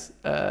 right?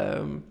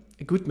 A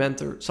good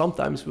mentor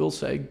sometimes will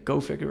say, go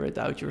figure it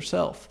out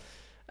yourself.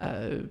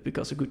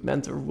 Because a good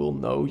mentor will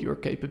know your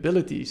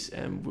capabilities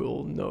and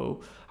will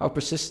know how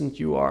persistent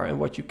you are and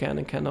what you can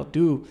and cannot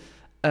do.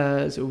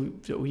 So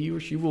he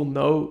or she will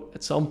know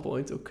at some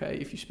point, okay,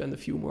 if you spend a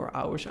few more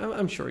hours,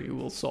 I'm sure you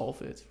will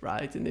solve it,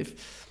 right? And if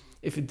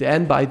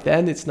by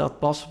then it's not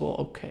possible,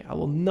 okay, I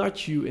will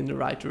nudge you in the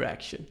right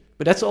direction.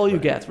 But that's all you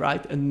get,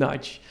 right? A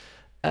nudge.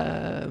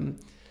 That's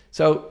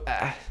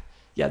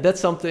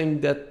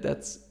something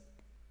that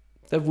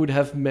would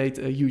have made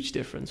a huge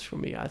difference for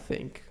me, I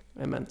think.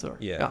 A mentor.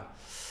 Yeah,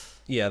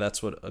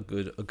 that's what a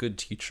good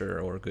teacher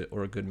or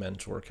a good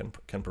mentor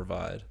can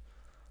provide.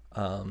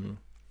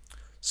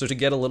 So to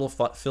get a little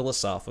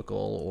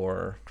philosophical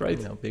or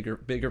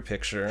bigger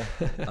picture,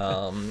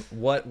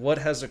 what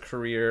has a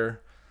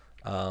career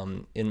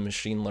in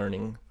machine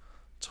learning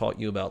taught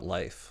you about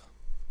life?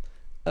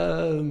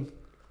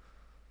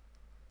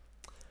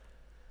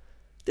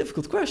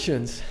 Difficult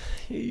questions.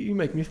 You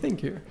make me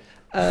think here.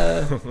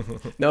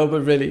 No,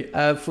 but really,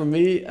 for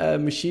me,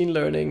 machine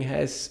learning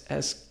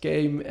has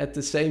came at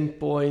the same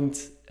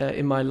point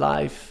in my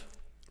life,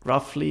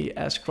 roughly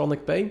as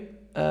chronic pain,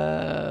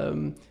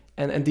 and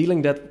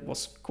dealing that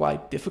was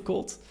quite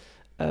difficult.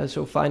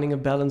 So finding a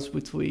balance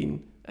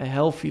between a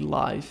healthy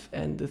life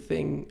and the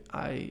thing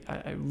I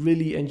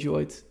really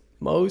enjoyed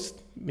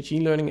most,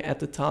 machine learning at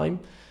the time,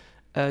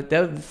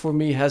 that for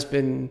me has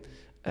been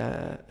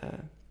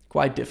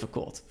quite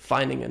difficult,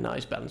 finding a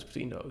nice balance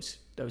between those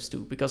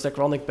two, because the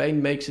chronic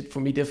pain makes it for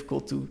me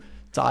difficult to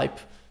type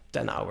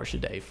 10 hours a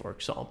day, for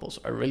example.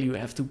 So I really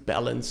have to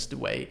balance the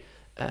way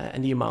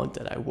and the amount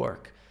that I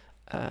work.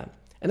 And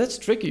that's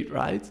tricky,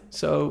 right?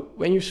 So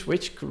when you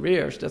switch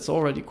careers, that's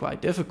already quite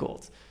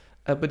difficult.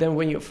 But then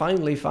when you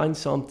finally find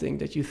something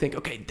that you think,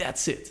 okay,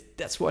 that's it,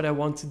 that's what I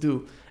want to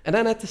do. And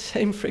then at the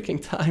same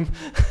freaking time,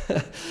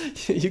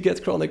 you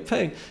get chronic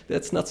pain.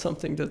 That's not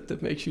something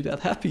that makes you that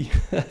happy.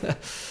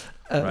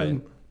 Right.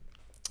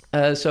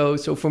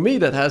 So for me,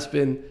 that has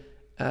been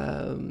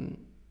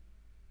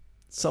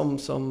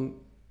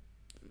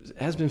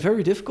has been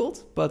very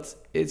difficult, but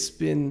it's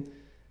been,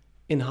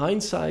 in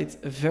hindsight,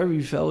 a very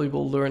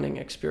valuable learning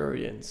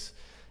experience.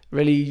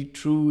 Really,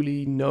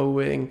 truly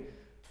knowing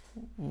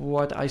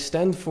what I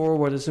stand for,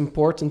 what is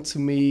important to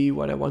me,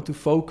 what I want to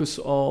focus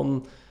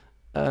on,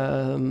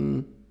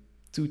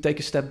 to take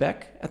a step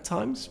back at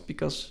times,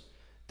 because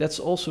that's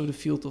also the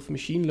field of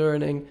machine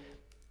learning.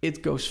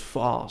 It goes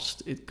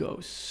fast. It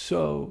goes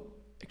so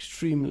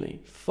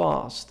extremely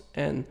fast,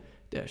 and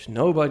there's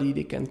nobody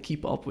that can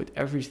keep up with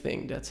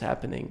everything that's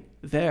happening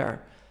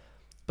there.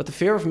 But the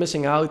fear of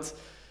missing out,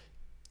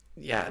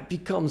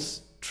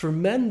 becomes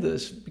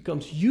tremendous,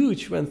 becomes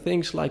huge when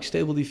things like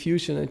Stable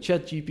Diffusion and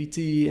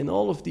ChatGPT and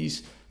all of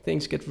these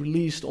things get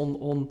released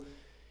on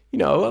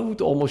I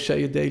would almost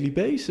say a daily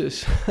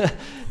basis.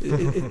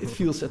 it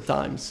feels at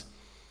times.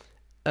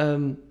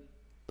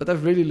 But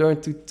I've really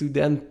learned to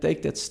then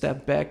take that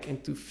step back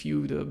and to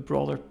view the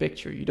broader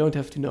picture. You don't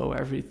have to know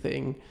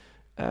everything.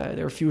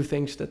 There are a few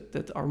things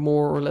that are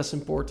more or less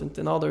important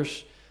than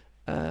others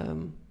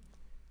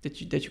that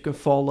you can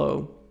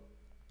follow.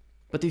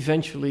 But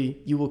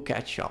eventually you will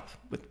catch up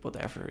with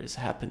whatever is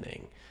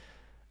happening.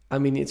 I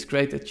mean, it's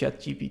great that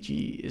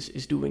ChatGPT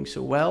is doing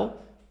so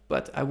well,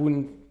 but I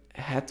wouldn't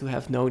had to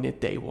have known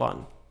it day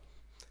one.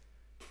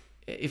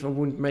 If I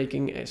weren't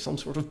making some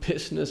sort of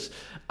business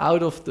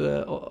out of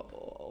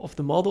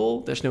the model,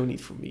 there's no need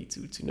for me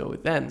to know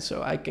it then.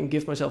 So I can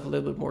give myself a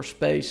little bit more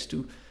space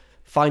to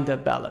find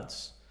that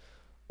balance.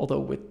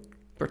 Although with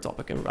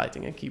BERTopic and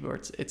writing and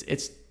keyboards,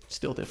 it's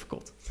still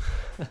difficult.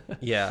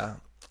 Yeah,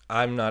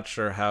 I'm not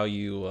sure how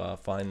you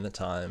find the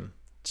time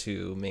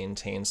to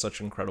maintain such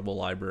incredible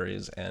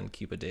libraries and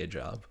keep a day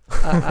job.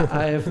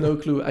 I have no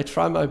clue. I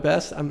try my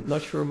best. I'm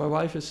not sure my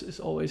wife is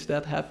always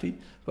that happy,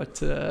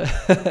 but no,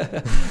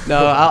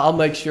 I'll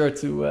make sure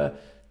to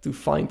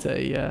find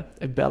a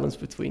balance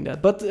between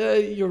that. But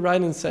you're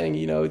right in saying,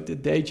 the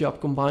day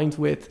job combined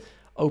with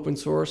open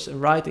source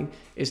and writing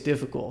is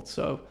difficult.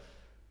 So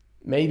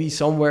maybe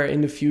somewhere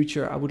in the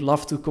future, I would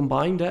love to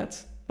combine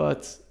that,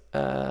 but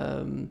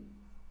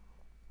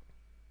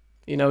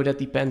that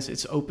depends.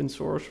 It's open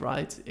source,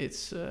 right?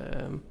 It's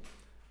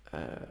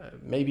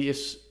maybe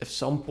if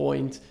some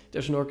point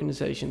there's an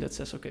organization that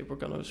says, okay, we're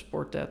going to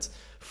support that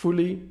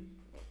fully,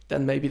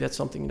 then maybe that's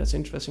something that's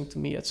interesting to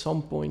me at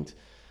some point.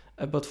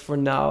 But for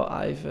now,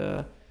 I've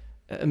an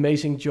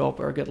amazing job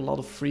where I get a lot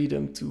of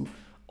freedom to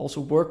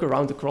also work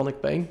around the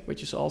chronic pain,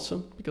 which is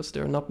awesome because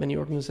there are not many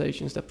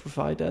organizations that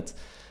provide that.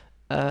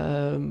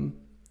 And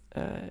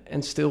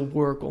still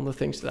work on the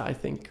things that I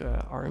think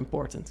are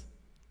important.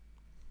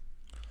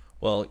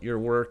 Well, your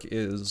work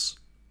is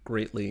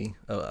greatly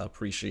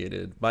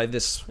appreciated by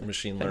this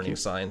machine learning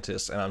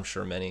scientist, and I'm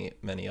sure many,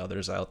 many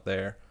others out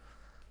there.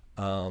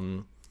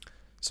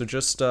 So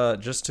just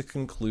to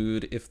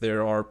conclude, if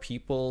there are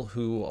people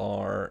who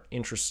are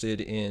interested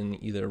in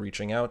either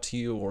reaching out to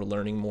you or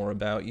learning more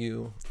about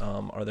you,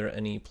 are there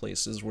any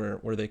places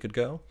where they could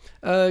go?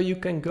 You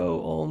can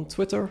go on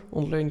Twitter,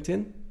 on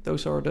LinkedIn.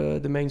 Those are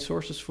the main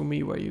sources for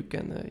me where you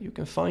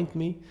can find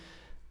me.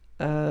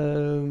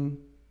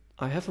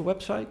 I have a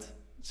website.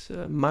 It's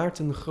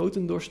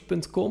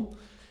maartengrootendorst.com,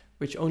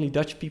 which only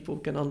Dutch people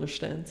can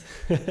understand.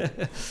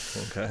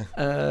 Okay.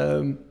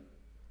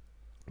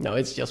 No,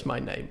 it's just my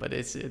name, but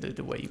it's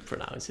the way you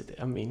pronounce it.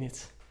 I mean,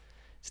 it's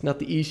not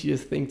the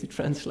easiest thing to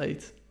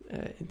translate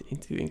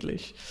into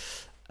English.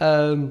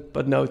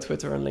 But no,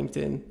 Twitter and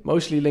LinkedIn.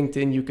 Mostly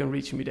LinkedIn, you can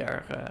reach me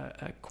there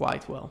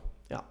quite well.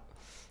 Yeah.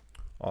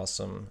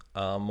 Awesome.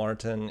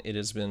 Maarten, it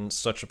has been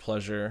such a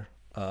pleasure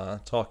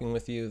talking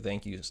with you.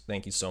 Thank you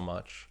so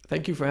much.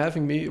 Thank you for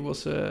having me. It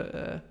was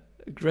a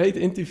great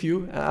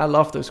interview. I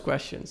love those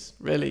questions,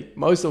 really.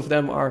 Most of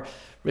them are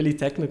really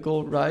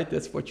technical, right?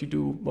 That's what you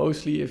do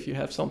mostly if you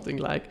have something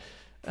like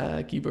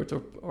Keybert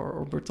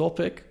or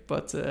BERTopic,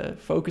 but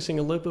focusing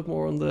a little bit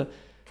more on the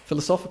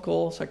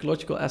philosophical,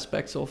 psychological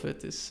aspects of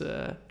it is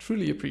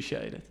truly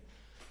appreciated.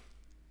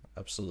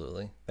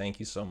 Absolutely. Thank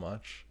you so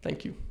much.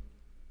 Thank you.